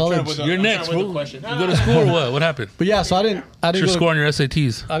 Going to college. You're next, bro. You go to school or what? What happened? But yeah, so I didn't. What's your go score on your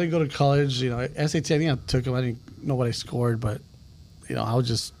SATs? I didn't go to college. SAT. I think I took them. I didn't know what I scored, but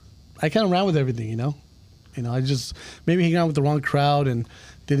I kind of ran with everything. I just maybe hang out with the wrong crowd and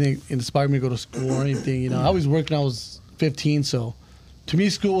didn't inspire me to go to school or anything. I was working. I was 15, so to me,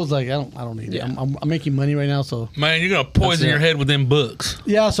 school was like I don't need it. Yeah. I'm making money right now, so Man, you're gonna poison it. your head with them books.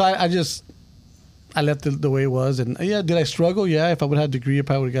 yeah. So I left it the way it was, and yeah, did I struggle? Yeah, if I would have had a degree, I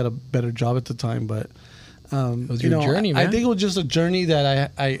probably would have got a better job at the time. But It was your journey, man. I think it was just a journey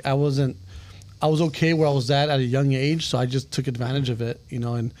that I wasn't. I was okay where I was at a young age, so I just took advantage of it, and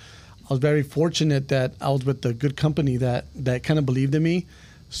I was very fortunate that I was with a good company that kind of believed in me,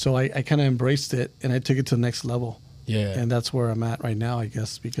 so I kind of embraced it and I took it to the next level. Yeah, and that's where I'm at right now, I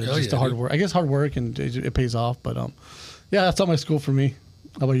guess, because Hell just the hard work. I guess hard work and it pays off, but yeah, that's all my school for me.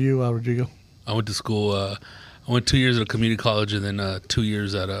 How about you, Rodrigo? I went to school. I went 2 years at a community college and then 2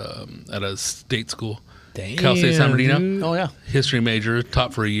 years at a state school. Damn, Cal State San Bernardino. dude. Oh yeah, History major,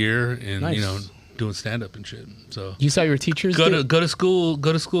 taught for a year, and Nice. doing stand up and shit. So You saw your teachers? go dude? to school,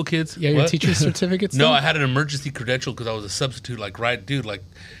 kids. Yeah, your What? teacher's certificates. No, though? I had an emergency credential because I was a substitute. Like,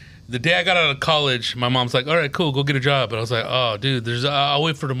 the day I got out of college, my mom's like, "All right, cool, go get a job." And I was like, "Oh, dude, I'll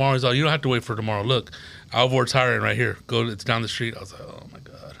wait for tomorrow." He's like, "You don't have to wait for tomorrow. Look, Alvor's hiring right here. It's down the street." I was like, "Oh my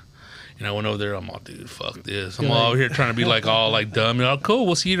god!" And I went over there. I'm all, "Dude, fuck this." I'm all over here trying to be like all like dumb. Cool,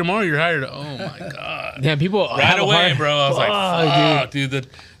 we'll see you tomorrow. You're hired. Oh my god! Yeah, people Right have a away, hard- bro. I was like, Fuck, "Fuck, dude."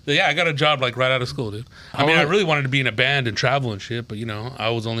 Yeah, I got a job like right out of school, dude. I mean, I really wanted to be in a band and travel and shit, but I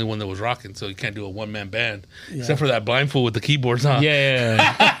was the only one that was rocking, so you can't do a one-man band except for that blindfold with the keyboards on. Yeah.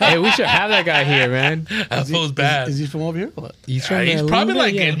 Hey, we should have that guy here, man. That was bad. Is he from over here? Or what? He's from He's probably Atlanta,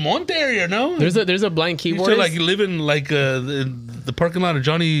 like yeah. in Monte area, no? There's a blind He's keyboardist. like living like the parking lot of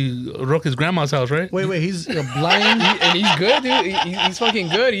Johnny Roca's grandma's house, right? Wait, he's blind. And he's good, dude. He's fucking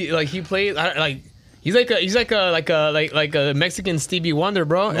good. He plays like he's like a Mexican Stevie Wonder,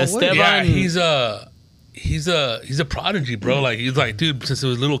 bro. Esteban. Yeah, he's a prodigy, bro. Like he's like, dude, since he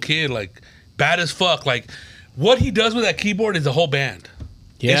was a little kid, like bad as fuck. Like what he does with that keyboard is a whole band.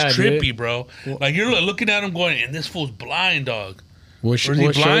 Yeah, it's trippy, dude. bro. Like you're looking at him going, and this fool's blind, dog. We'll Or is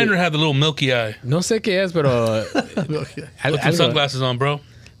he blind or have the little milky eye? No sé qué es, pero Put some sunglasses on, bro.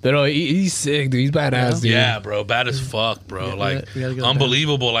 Pero he's sick, dude. He's badass, dude. Yeah, bro, bad as fuck, bro. Yeah, like we gotta get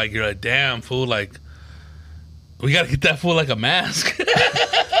unbelievable. Like you're a damn fool. Like we gotta get that fool like a mask.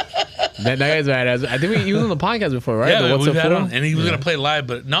 That guy's badass. I think he was on the podcast before, right? Yeah, The What's we've Up had Fool? him, and he was gonna play live,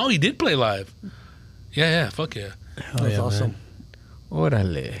 but no, he did play live. Yeah, fuck yeah, That's awesome.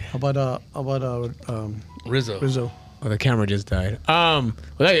 Órale. How about Rizzo. Rizzo? Oh, the camera just died. Well,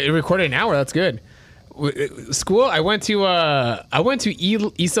 it recorded an hour. That's good. School. I went to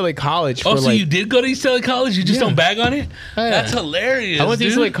East LA College. Oh, for so like, you did go to East LA College? You just Yeah. don't bag on it? Yeah. That's hilarious. I went to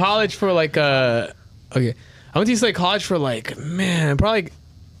dude. East LA College for like okay. I went to East LA College for like probably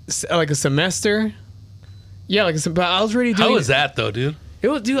like a semester. Yeah, but I was already doing. How was that though, dude? It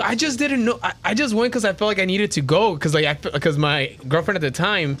was, dude. I just didn't know. I just went because I felt like I needed to go because my girlfriend at the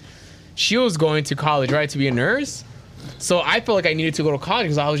time, she was going to college, right, to be a nurse. So I felt like I needed to go to college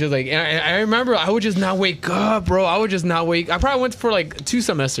because I was just like, and I remember I would just not wake up, bro. I would just not wake. I probably went for like 2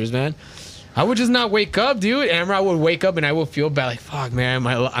 semesters, man. I would just not wake up, dude. And I remember I would wake up and I would feel bad, like, fuck, man,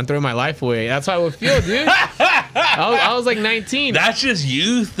 I'm throwing my life away. That's how I would feel, dude. I was like 19. That's just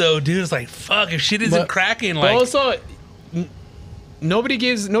youth, though, dude. It's like, fuck, if shit isn't But- cracking, But like, also, nobody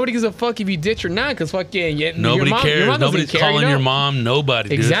gives a fuck if you ditch or not, because fucking nobody your cares. mom doesn't Nobody's care, calling you know? your mom. Nobody,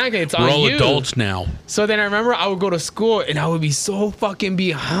 dude. Exactly, it's We're on all you. adults now. So then I remember I would go to school and I would be so fucking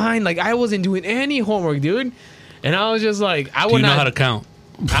behind. Like I wasn't doing any homework, dude. And I was just like, Do you know how to count?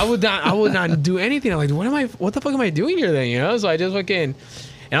 I would not do anything. I'm like, what the fuck am I doing here then? You know? So I just fucking,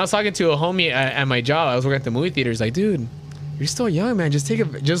 and I was talking to a homie at my job. I was working at the movie theater. He's like, dude, you're still young, man. Just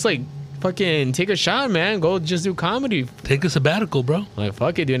fucking take a shot, man. Go just do comedy. Take a sabbatical, bro. I'm like,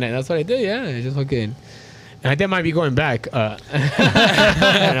 fuck it, dude. And that's what I did. Yeah, I just fucking. And I think I might be going back.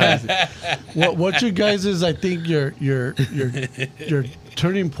 What you guys is, I think your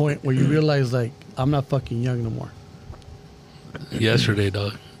turning point where you realize like I'm not fucking young no more. Yesterday,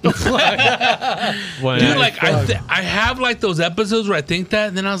 dog. When Dude, like I have like those episodes where I think that,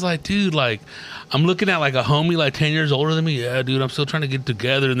 and then I was like, dude, like I'm looking at like a homie like 10 years older than me. Yeah, dude, I'm still trying to get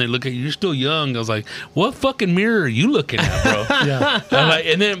together, and they look at you. You're still young. I was like, what fucking mirror are you looking at, bro? Yeah. I'm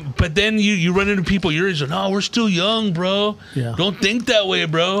like, but then you run into people your age. Like, no, we're still young, bro. Yeah. Don't think that way,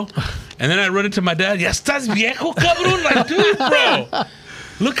 bro. And then I run into my dad. Ya estás viejo, cabrón. Like, dude, bro.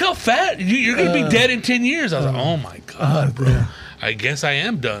 Look how fat you're gonna be dead in 10 years. I was like, oh my god, bro. Yeah. I guess I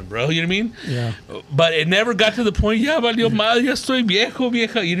am done, bro. You know what I mean? Yeah. But it never got to the point. Ya valió mal, ya estoy viejo,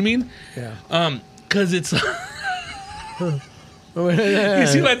 vieja. You know what I mean? Yeah. Cause it's you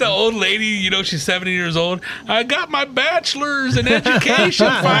see like the old lady. You know, she's 70 years old. I got my bachelor's in education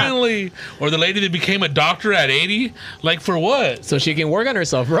finally. Or the lady that became a doctor at 80. Like for what? so she can work on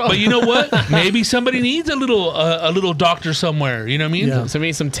herself, bro. But you know what? Maybe somebody needs a little doctor somewhere. You know what I mean? Yeah.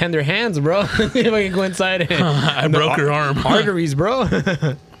 Somebody some tender hands, bro. If I can go inside and I broke her arm. arteries, bro.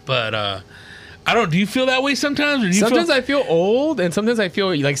 But I don't. Do you feel that way sometimes? Or do you Sometimes I feel old, and sometimes I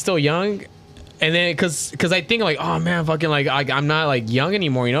feel like still young. And then, cause I think like, oh man, fucking like I'm not like young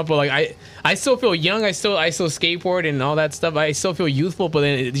anymore, you know. But like I still feel young. I still skateboard and all that stuff. I still feel youthful. But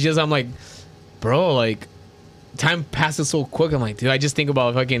then it's just I'm like, bro, like time passes so quick. I'm like, dude, I just think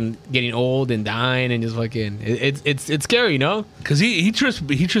about fucking getting old and dying and just fucking it's scary, you know. Cause he trips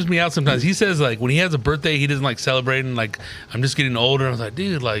me out sometimes. He says like when he has a birthday, he doesn't like celebrating. Like I'm just getting older. I was like,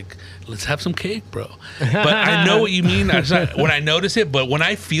 dude, like let's have some cake, bro. But I know what you mean. When I notice it, but when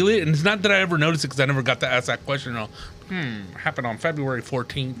I feel it, and it's not that I ever noticed it because I never got to ask that question. Happened on February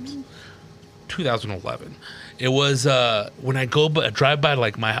 14th, 2011. It was when I drive by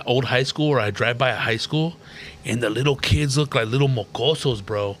like my old high school, or I drive by a high school, and the little kids look like little mocosos,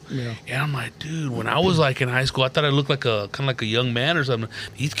 bro. Yeah. And I'm like, dude, when I was like in high school, I thought I looked like kind of like a young man or something.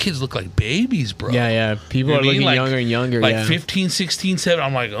 These kids look like babies, bro. Yeah. People are looking like, younger and younger. Like 15, 16, 17.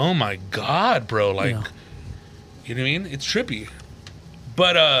 I'm like, oh my God, bro. Like, you know what I mean? It's trippy.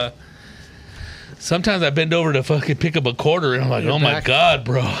 But sometimes I bend over to fucking pick up a quarter, and I'm like, my God,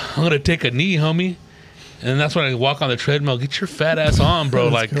 bro. I'm going to take a knee, homie. And that's when I walk on the treadmill. Get your fat ass on, bro.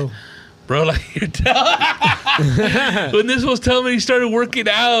 Like, cool. Bro, like you're when this was telling me he started working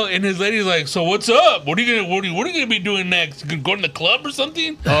out, and his lady's like, "So what's up? What are you gonna be doing next? You gonna go to the club or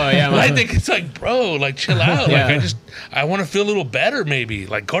something?" Oh yeah, I think it's like, bro, like chill out. Yeah. Like I want to feel a little better, maybe.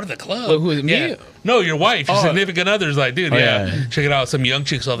 Like go to the club. Well, who is me? Yeah. No, your wife, your significant other's like, dude, check it out. Some young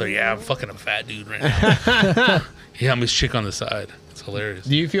chicks over there. Yeah, I'm fucking a fat dude right now. Yeah, I'm this chick on the side. It's hilarious.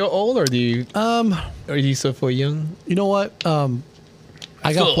 Do you feel old, or do you still feel young? You know what?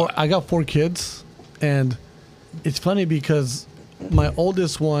 I got four kids, and it's funny because my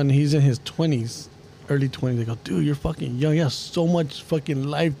oldest one, he's in his 20s, early 20s. They go, dude, you're fucking young. You have so much fucking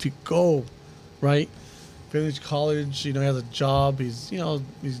life to go, right? Finished college, he has a job. He's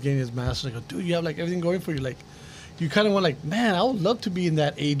getting his master's. I go, dude, you have like everything going for you. Like, you kind of want like, man, I would love to be in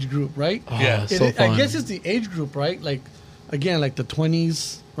that age group, right? Oh, yeah, so fun. I guess it's the age group, right? Like, again, like the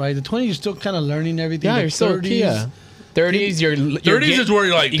 20s, right? The 20s, you're still kind of learning everything. Yeah, the you're still 30s. 30s, you're 30s is where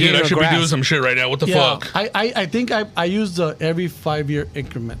you're like, dude, I should be doing some shit right now. What the fuck? I think I use the every 5-year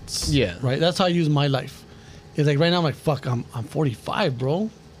increments. Yeah. Right? That's how I use my life. It's like right now I'm like, fuck, I'm 45, bro.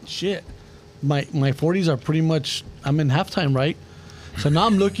 Shit. My 40s are pretty much, I'm in halftime, right? So now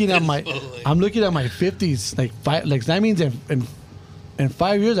I'm looking at my 50s. Like that means in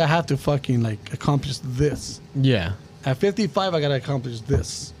 5 years I have to fucking like accomplish this. Yeah. At 55 I gotta accomplish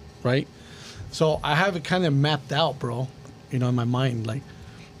this, right? So I have it kind of mapped out, bro, in my mind. Like,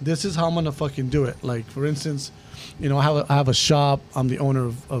 this is how I'm going to fucking do it. Like, for instance, I have a shop. I'm the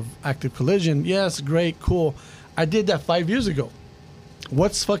owner of Active Collision. Yes, great, cool. I did that 5 years ago.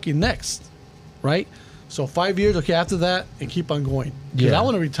 What's fucking next, right? So 5 years, okay, after that, and keep on going. Because I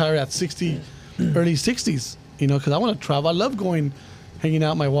want to retire at 60, early 60s, because I want to travel. I love going, hanging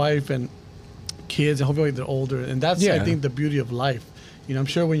out with my wife and kids, and hopefully they're older. And that's, I think, the beauty of life. I'm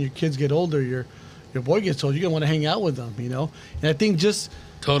sure when your kids get older, your boy gets old, you're gonna want to hang out with them, And I think just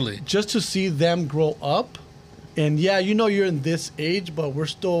to see them grow up, and you're in this age, but we're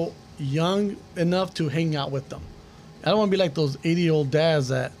still young enough to hang out with them. I don't want to be like those 80-year-old dads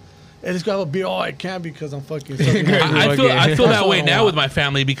that, hey, let's go have a beer. Oh, I can't because I'm fucking. I feel that way now with my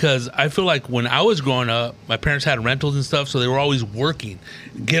family because I feel like when I was growing up, my parents had rentals and stuff, so they were always working.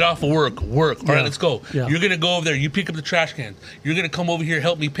 Get off of work. All right, let's go. Yeah. You're gonna go over there. You pick up the trash cans. You're gonna come over here,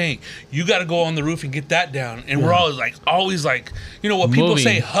 help me paint. You got to go on the roof and get that down. And we're always like, what people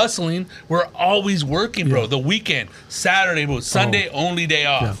say, hustling. We're always working, bro. The weekend, Saturday, bro. Sunday, only day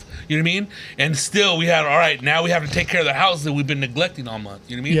off. Yeah. You know what I mean? And still we had, all right, now we have to take care of the house that we've been neglecting all month.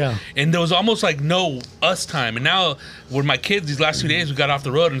 You know what I mean? Yeah. And there was almost like no us time. And now with my kids, these last 2 days, we got off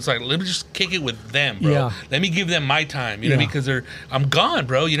the road and it's like, let me just kick it with them, bro. Yeah. Let me give them my time. You know what I mean? Because I'm gone,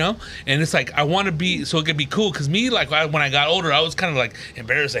 bro, And it's like, I want to be, so it could be cool. Because me, like, when I got older, I was kind of like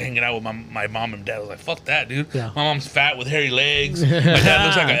embarrassed of hanging out with my mom and dad. I was like, fuck that, dude. Yeah. My mom's fat with hairy legs. My dad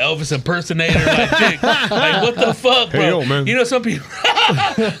looks like an Elvis impersonator. Like, what the fuck, bro? Hey, yo, man. Some people,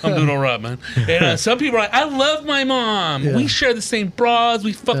 I'm doing all right, man. And some people are like, I love my mom. Yeah. We share the same bras.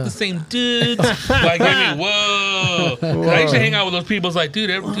 We fuck the same dudes. Like, I mean, whoa. I used to hang out with those people. It's like,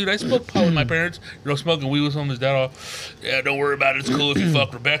 dude, I smoked pot with my parents. Smoking weed with someone's dad. Yeah, don't worry about it. It's cool if you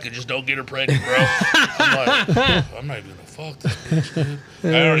fuck Rebecca. Just don't get her pregnant, bro. I'm like, I'm not even gonna fuck this bitch,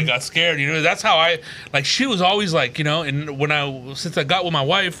 dude. I already got scared. That's how she was always like, and since I got with my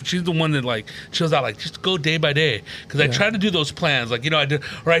wife, she's the one that like chills out, like just go day by day. Because I tried to do those plans, like, I did, all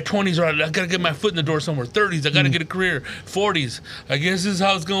right, 20s, all right, I gotta get my foot in the door somewhere. 30s, I gotta get a career. 40s, I guess this is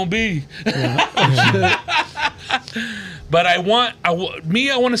how it's gonna be. Yeah. But I want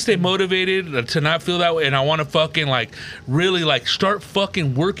to stay motivated to not feel that way, and I want to fucking like really like start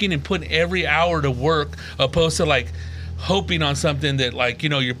fucking working and putting every hour to work, opposed to like hoping on something that like, you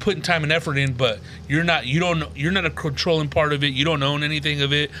know, you're putting time and effort in, but you're not a controlling part of it. You don't own anything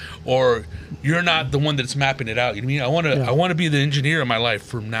of it, or you're not the one that's mapping it out. You know what I mean? I want to be the engineer of my life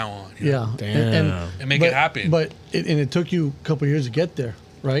from now on. You know? Damn. And make it happen. But it took you a couple years to get there,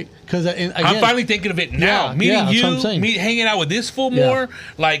 right? Because I'm finally thinking of it now. Meeting you, hanging out with this fool more,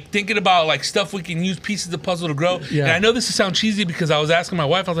 like thinking about like stuff we can use pieces of the puzzle to grow. Yeah. And I know this will sound cheesy because I was asking my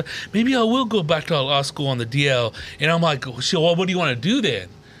wife, I was like, maybe I will go back to law school on the DL. And I'm like, so well, what do you want to do then?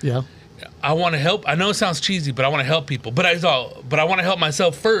 Yeah. I want to help. I know it sounds cheesy, but I want to help people. But I want to help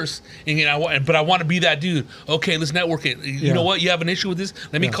myself first. And I want to be that dude. Okay, let's network it. You know what? You have an issue with this?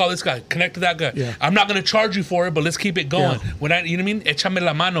 Let me call this guy. Connect to that guy. Yeah. I'm not going to charge you for it, but let's keep it going. Yeah. You know what I mean? Échame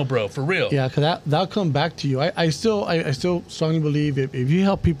la mano, bro. For real. Yeah, because that'll come back to you. I still strongly believe if you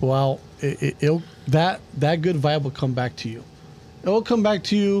help people out, that good vibe will come back to you. It will come back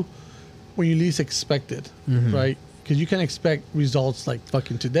to you when you least expect it, right? Because you can't expect results like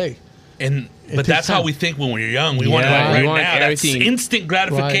fucking today. But that's how we think when we're young. We want it right now. That's instant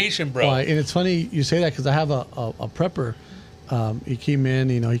gratification, bro. Right. And it's funny you say that because I have a prepper. He came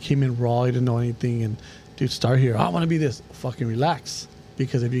in raw. He didn't know anything. And dude, start here. I want to be this. Fucking relax.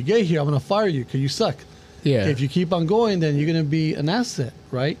 Because if you get here, I'm going to fire you because you suck. Yeah. If you keep on going, then you're going to be an asset,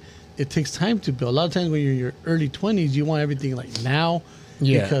 right? It takes time to build. A lot of times when you're in your early 20s, you want everything like now.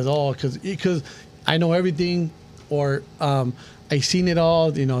 Yeah. Because I know everything, or I seen it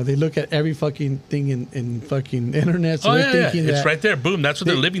all. You know, they look at every fucking thing in fucking internet. So they're thinking that it's right there. Boom. That's what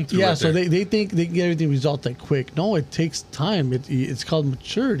they're living through. Yeah. Right So they think they can get everything resolved like quick. No, it takes time. It's called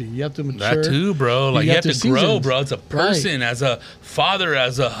maturity. You have to mature. That too, bro. Like you have to grow, bro. As a person, as a father,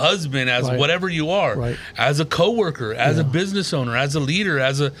 as a husband, as whatever you are, as a coworker, as a business owner, as a leader,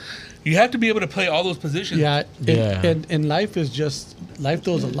 you have to be able to play all those positions. Yeah. And life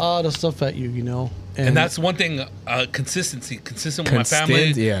throws a lot of stuff at you, you know. And that's one thing, consistency. Consistent with my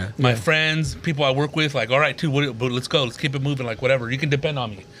family, my friends, people I work with. Like, all right, dude, let's go. Let's keep it moving. Like, whatever. You can depend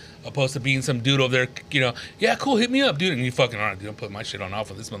on me. Opposed to being some dude over there, you know, yeah, cool, hit me up, dude. And you fucking, all right, dude, I'm putting my shit on off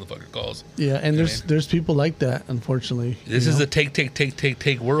when this motherfucker calls. Yeah, and there's people like that, unfortunately. This is a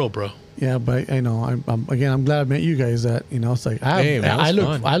take world, bro. Yeah, but I know. I'm glad I met you guys. That, you know, it's like I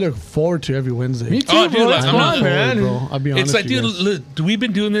look forward to every Wednesday. Me too, dude, bro. It's fun, man. Bro. I'll be honest. It's like, dude, we've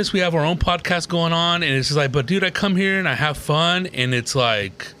been doing this. We have our own podcast going on, and it's just like, but dude, I come here and I have fun, and it's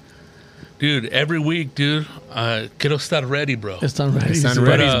like, dude, every week, dude, quiero estar ready, bro. Están ready.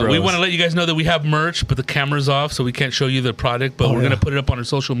 But we want to let you guys know that we have merch, but the camera's off, so we can't show you the product. But we're going to put it up on our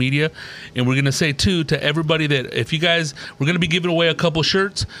social media. And we're going to say, too, to everybody that if you guys, we're going to be giving away a couple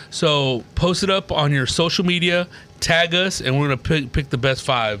shirts. So post it up on your social media, tag us, and we're going to pick the best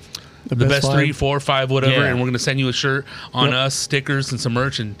 5. The best 3, 4, 5, whatever, and we're going to send you a shirt on us, stickers, and some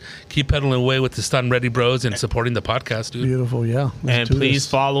merch, and keep pedaling away with the Stun Ready Bros and supporting the podcast, dude. Beautiful, yeah. And please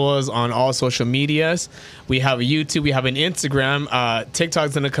follow us on all social medias. We have a YouTube, we have an Instagram.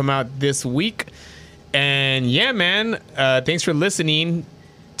 TikTok's going to come out this week. And yeah, man, thanks for listening.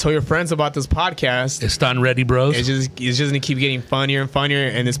 Tell your friends about this podcast. It's Stun Ready Bros. It's just going to keep getting funnier and funnier.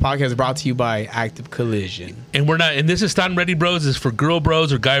 And this podcast is brought to you by Active Collision. And this is Stun Ready Bros. Is for girl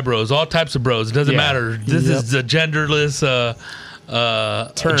bros or guy bros, all types of bros. It doesn't matter. This is the genderless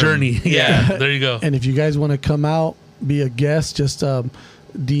journey. Yeah, there you go. And if you guys want to come out, be a guest, just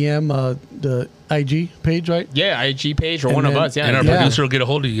DM the IG page, right? Yeah, IG page or one of us. Yeah, and our producer will get a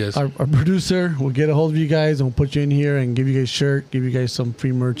hold of you guys. Our producer will get a hold of you guys, and we'll put you in here and give you guys a shirt, give you guys some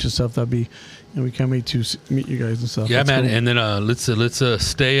free merch and stuff. We can't wait to meet you guys and stuff. Yeah, that's man. Cool. And then let's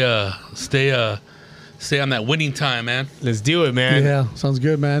stay on that winning time, man. Let's do it, man. Yeah, sounds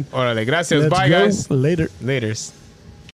good, man. Órale, gracias. Bye, guys. Later. Laters.